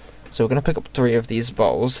 So we're going to pick up 3 of these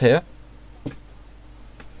bottles here.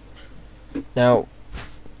 Now,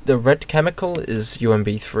 the red chemical is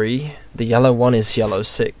UMB3, the yellow one is yellow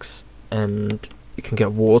 6, and you can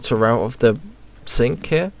get water out of the sink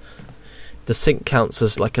here. The sink counts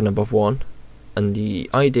as like a number 1, and the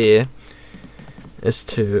idea is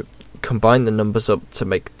to combine the numbers up to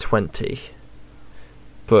make 20.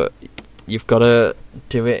 But you've got to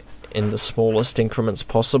do it in the smallest increments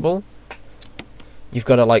possible. you've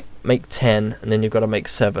got to like make 10, and then you've got to make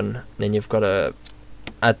 7, and then you've got to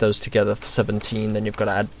add those together for 17, then you've got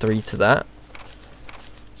to add 3 to that.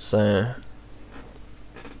 So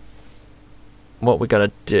what we're going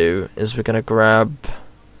to do is we're going to grab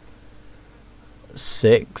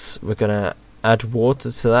 6, we're going to add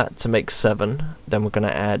water to that to make 7, then we're going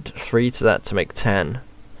to add 3 to that to make 10,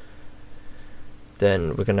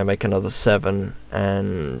 then we're going to make another 7,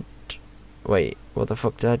 and wait, what the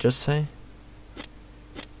fuck did I just say?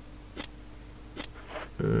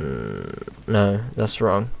 No, that's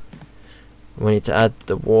wrong. We need to add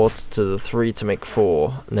the water to the 3 to make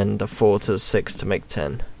 4, and then the 4 to the 6 to make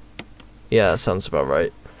 10. Yeah, that sounds about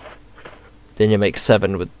right. Then you make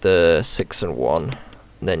 7 with the 6 and 1.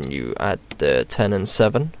 Then you add the 10 and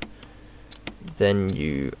 7. Then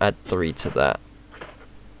you add 3 to that.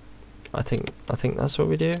 I think that's what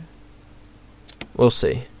we do. We'll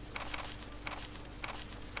see.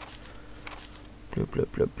 Blub,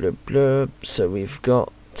 blub, blub, blub, blub. So we've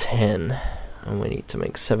got 10, and we need to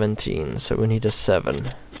make 17, so we need a 7.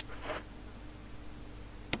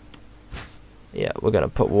 Yeah, we're gonna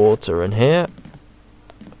put water in here.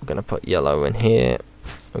 We're gonna put yellow in here.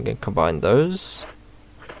 We're gonna combine those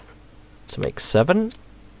to make 7.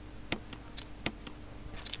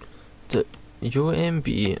 The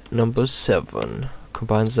UMB number 7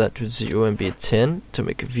 combines that with the UMB 10 to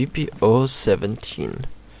make VPO 17.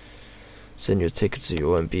 Then you take the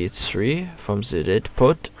UMB 3 from the red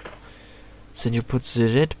pot. Then you put the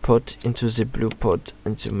red pot into the blue pot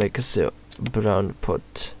and you make the brown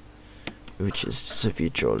pot, which is the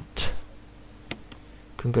V-jolt.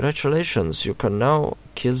 Congratulations, you can now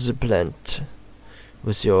kill the plant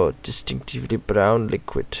with your distinctively brown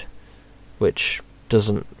liquid, which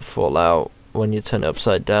doesn't fall out when you turn it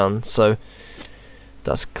upside down, so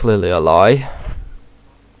that's clearly a lie.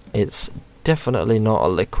 It's definitely not a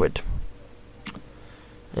liquid.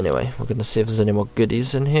 Anyway, we're gonna see if there's any more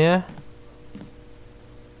goodies in here.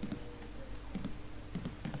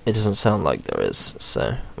 It doesn't sound like there is,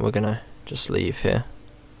 so we're gonna just leave here.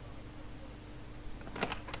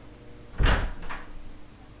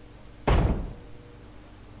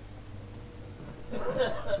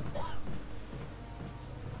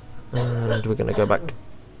 And we're gonna go back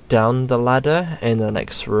down the ladder in the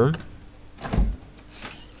next room.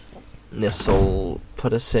 This will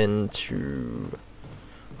put us into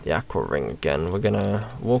the aqua ring again. We're gonna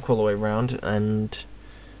walk all the way around, and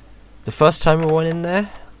the first time we went in there,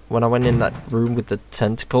 when I went in that room with the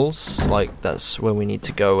tentacles, like, that's where we need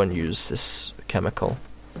to go and use this chemical.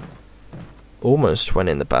 Almost went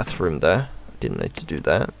in the bathroom there. Didn't need to do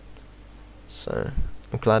that, so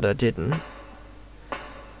I'm glad I didn't.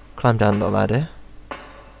 Climb down the ladder.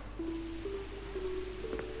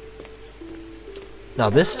 Now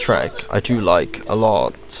this track I do like a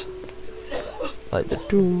lot. Like the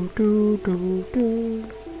do do do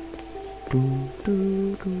do do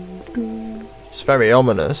do do do. It's very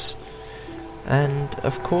ominous. And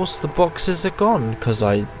of course the boxes are gone because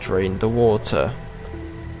I drained the water.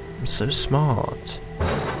 I'm so smart.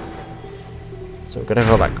 So we're gonna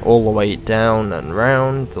go back all the way down and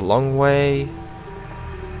round the long way,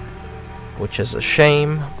 which is a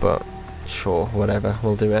shame, but sure, whatever,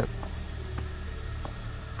 we'll do it.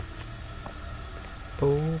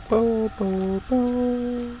 Bo, bo, bo,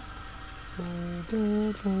 bo. Bo,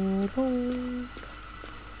 bo, bo, bo.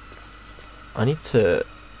 I need to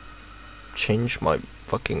change my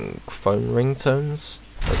fucking phone ringtones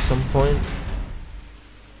at some point.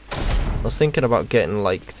 I was thinking about getting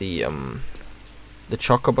like the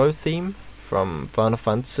Chocobo theme from Final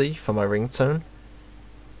Fantasy for my ringtone,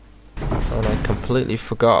 and I completely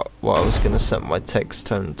forgot what I was gonna set my text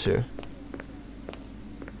tone to.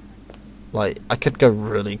 Like, I could go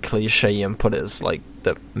really cliche and put it as like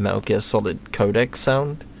the Metal Gear Solid codec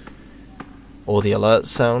sound or the alert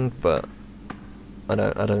sound, but I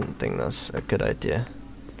don't think that's a good idea.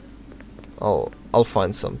 I'll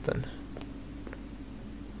find something.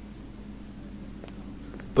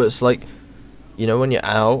 But it's like, you know, when you're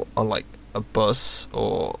out on like a bus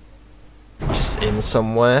or just in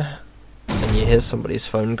somewhere and you hear somebody's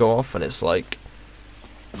phone go off and it's like,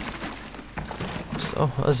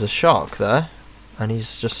 oh, there's a shark there, and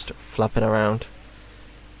he's just flapping around.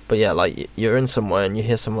 But yeah, like, you're in somewhere and you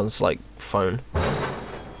hear someone's like phone,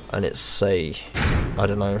 and it's, say, I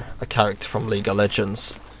don't know, a character from League of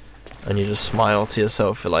Legends, and you just smile to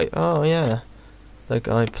yourself. You're like, oh yeah, that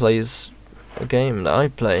guy plays a game that I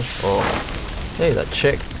play, or hey, that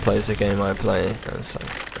chick plays a game I play. And it's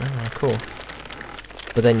like, oh, cool.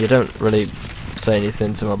 But then you don't really say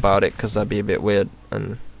anything to them about it because that'd be a bit weird,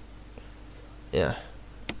 and yeah.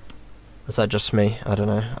 Is that just me? I don't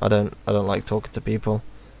know. I don't like talking to people.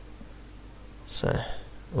 So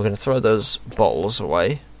we're gonna throw those bottles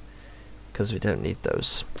away because we don't need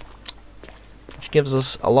those. Which gives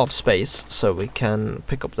us a lot of space, so we can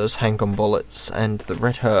pick up those handgun bullets and the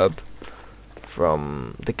red herb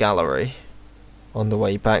from the gallery on the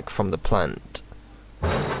way back from the plant.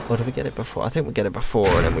 Or did we get it before? I think we get it before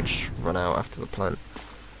and then we just run out after the plant.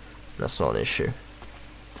 That's not an issue.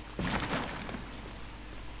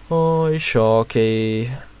 Oh,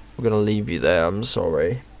 Sharky. We're gonna leave you there, I'm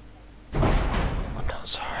sorry. I'm not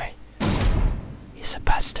sorry. He's a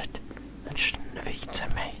bastard and shouldn't have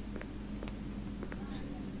eaten me.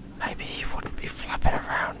 Maybe he wouldn't be flapping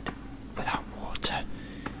around without water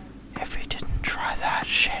if he didn't try that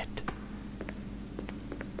shit.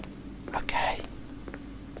 Okay.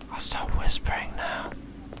 I'll start whispering now.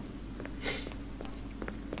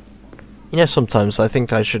 You know, sometimes I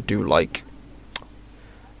think I should do like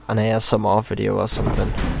an ASMR video or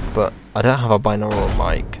something, but I don't have a binaural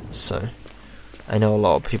mic, so I know a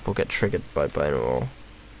lot of people get triggered by binaural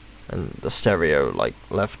and the stereo, like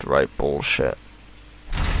left right bullshit.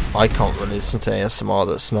 I can't really listen to ASMR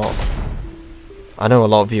that's not. I know a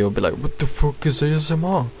lot of you will be like, what the fuck is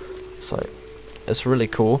ASMR? It's like, it's really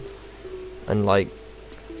cool, and like,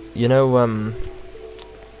 you know,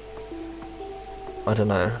 I don't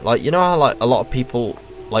know, like, you know how like a lot of people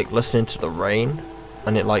like listening to the rain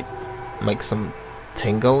and it like makes them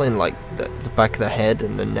tingle in like the back of the head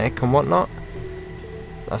and the neck and whatnot?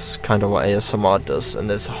 That's kind of what ASMR does, and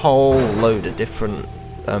there's a whole load of different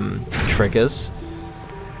triggers,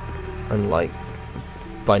 and like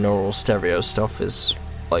binaural stereo stuff is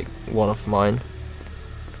like one of mine.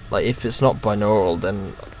 Like if it's not binaural,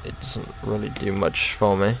 then it doesn't really do much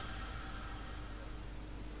for me.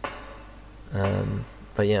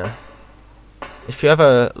 But yeah, if you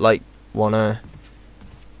ever like wanna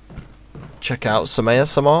check out some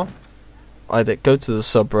ASMR, either go to the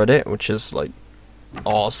subreddit, which is like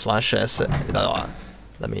r/s.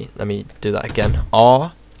 Let me do that again. r/ASMR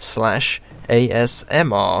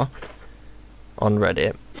on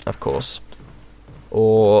Reddit, of course.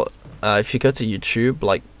 Or if you go to YouTube,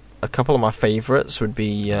 like a couple of my favorites would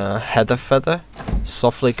be Heather Feather,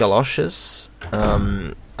 Softly Galoshes,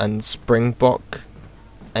 and Springbok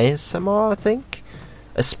ASMR, I think.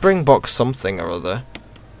 A Springbok something or other.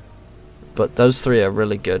 But those three are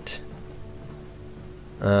really good.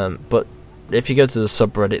 But if you go to the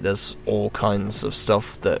subreddit, there's all kinds of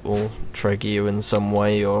stuff that will trigger you in some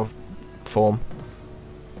way or form.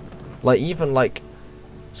 Like even like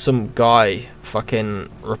some guy fucking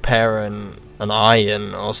repairing an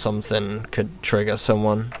iron or something could trigger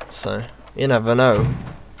someone. So you never know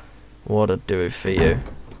what it'd do for you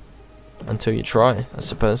until you try, I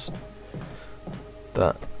suppose.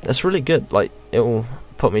 But it's really good. Like it will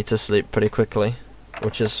put me to sleep pretty quickly,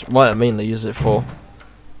 which is what I mainly use it for.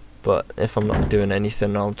 But if I'm not doing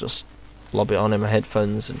anything, I'll just lob it on in my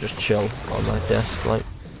headphones and just chill on my desk. Like,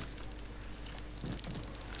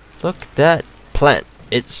 look at that plant,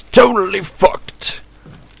 it's totally fucked,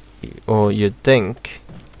 or you'd think,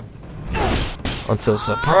 until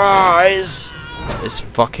surprise, it's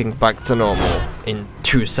fucking back to normal in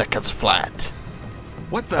 2 seconds flat.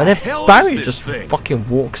 What the And then hell Barry is this just thing? fucking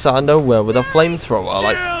walks out of nowhere with a flamethrower.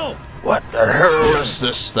 Like, what the hell is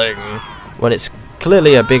this thing? When it's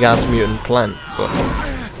clearly a big ass mutant plant, but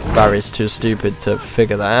Barry's too stupid to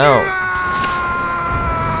figure that out.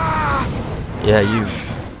 Yeah, you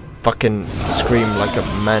fucking scream like a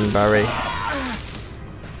man, Barry.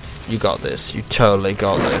 You got this. You totally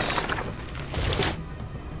got this.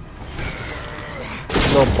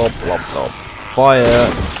 Blop, blop, blop, blop.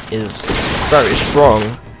 Fire is very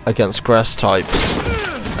strong against grass types,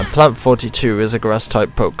 and Plant 42 is a grass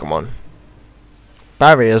type Pokemon.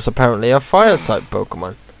 Barry is apparently a fire type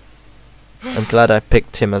Pokemon. I'm glad I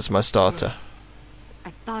picked him as my starter. I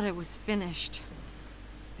thought it was finished.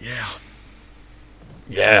 Yeah.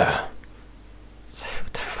 Yeah.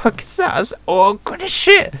 What the fuck is that? That's awkward as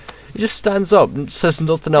shit. He just stands up and says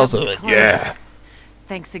nothing else. That was Like, close. yeah.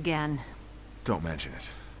 Thanks again. Don't mention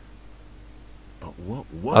it. But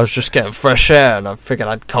what was I was just getting fresh air and I figured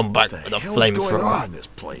I'd come back what with the a hell's going on flamethrower. in this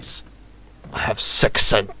place? I have 6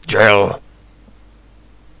 cent gel.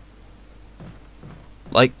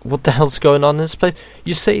 Like, what the hell's going on in this place?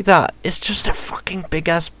 You say that, it's just a fucking big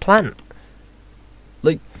ass plant.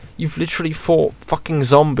 Like, you've literally fought fucking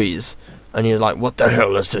zombies, and you're like, what the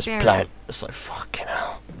hell is this Barry. plant? It's like, fucking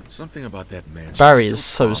hell. Something about that mansion Barry still is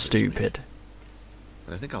so bothers me, stupid.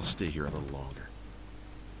 and I think I'll stay here a little longer.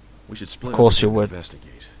 We should split Of course up you and would.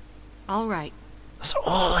 investigate. All right. That's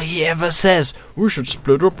all he ever says. We should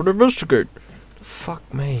split up and investigate.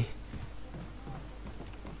 Fuck me.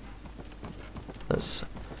 Let's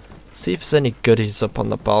see if there's any goodies up on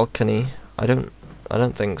the balcony. I don't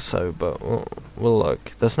think so, but we'll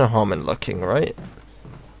look. There's no harm in looking, right?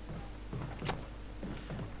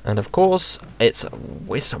 And of course, it's a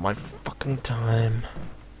waste of my fucking time.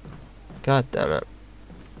 God damn it.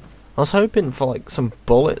 I was hoping for like some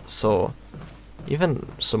bullets or even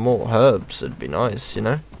some more herbs. It'd be nice, you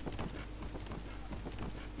know?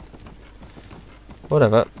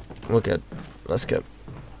 Whatever. We're good. Let's go.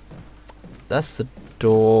 That's the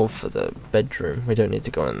door for the bedroom. We don't need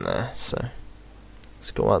to go in there, so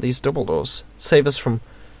let's go out these double doors. Save us from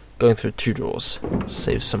going through 2 doors.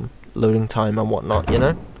 Save some loading time and whatnot, you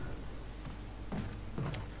know?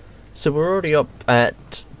 So we're already up at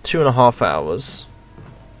 2.5 hours.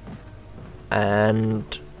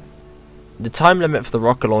 And the time limit for the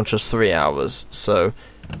rocket launcher is 3 hours, so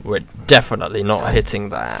we're definitely not hitting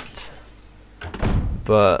that.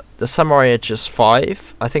 But the samurai edge is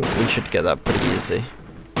 5. I think we should get that pretty easy.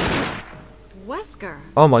 Wesker.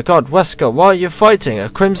 Oh my god, Wesker, why are you fighting? A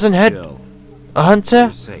crimson head? Jill, A hunter?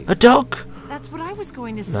 you're safe. A dog? That's what I was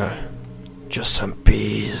going to say. No. Just some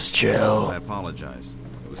bees, I Jill. apologize.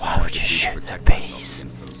 It was Why hard would to you do to shoot the protect myself bees?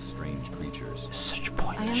 against those strange creatures. Such I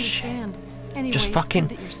pointless shit. understand. Anyway, Just it's fucking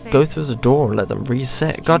good that you're safe. go through the door and let them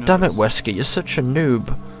reset. Did you God damn it, notice? Wesker, you're such a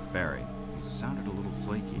noob. Barry, you sounded a little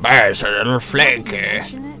flaky. Bear's a little Now that you flaky.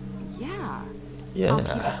 mention it, yeah. I'll keep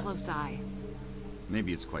a Yeah. close eye.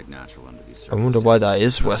 Maybe it's quite natural under these I wonder why that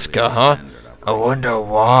is, circumstances. Wesker, huh? Standard I operation. wonder The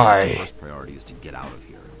why. first priority is to get out of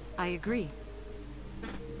here. I agree.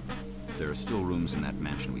 There are still rooms in that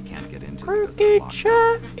mansion we can't get into because they're Cricket locked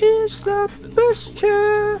chair up. is the Been best ways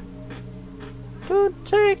chair. to- Don't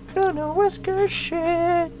take none of Wesker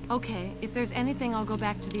shit. Okay, if there's anything, I'll go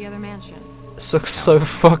back to the other mansion. This looks so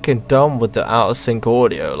fucking dumb with the out of sync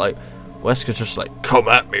audio. Like, Wesker's just like, come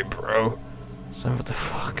at me, bro. So what the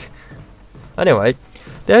fuck? Anyway,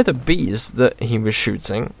 they're the bees that he was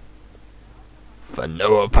shooting. For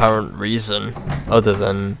no apparent reason other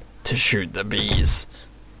than to shoot the bees.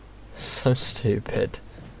 So stupid.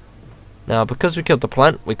 Now, because we killed the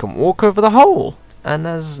plant, we can walk over the hole. And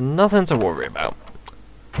there's nothing to worry about.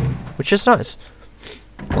 Which is nice.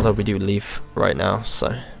 Although we do leave right now,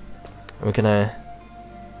 so we're gonna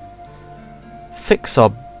fix our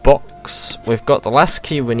box. We've got the last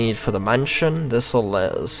key we need for the mansion. This will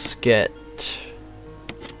let us get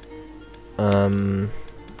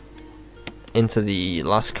into the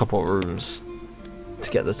last couple of rooms to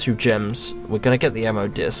get the 2 gems. We're gonna get the ammo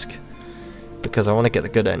disc because I want to get the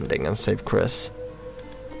good ending and save Chris.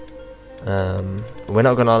 We're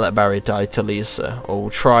not gonna let Barry die to Lisa, or we'll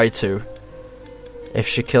try to. If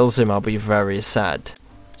she kills him, I'll be very sad.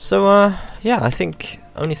 So, yeah, I think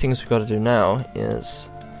only things we've got to do now is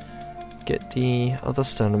get the other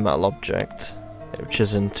stone and metal object, which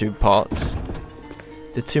is in 2 parts,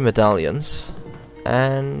 the 2 medallions,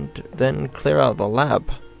 and then clear out the lab.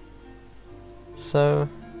 So,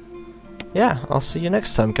 yeah, I'll see you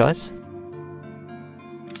next time, guys.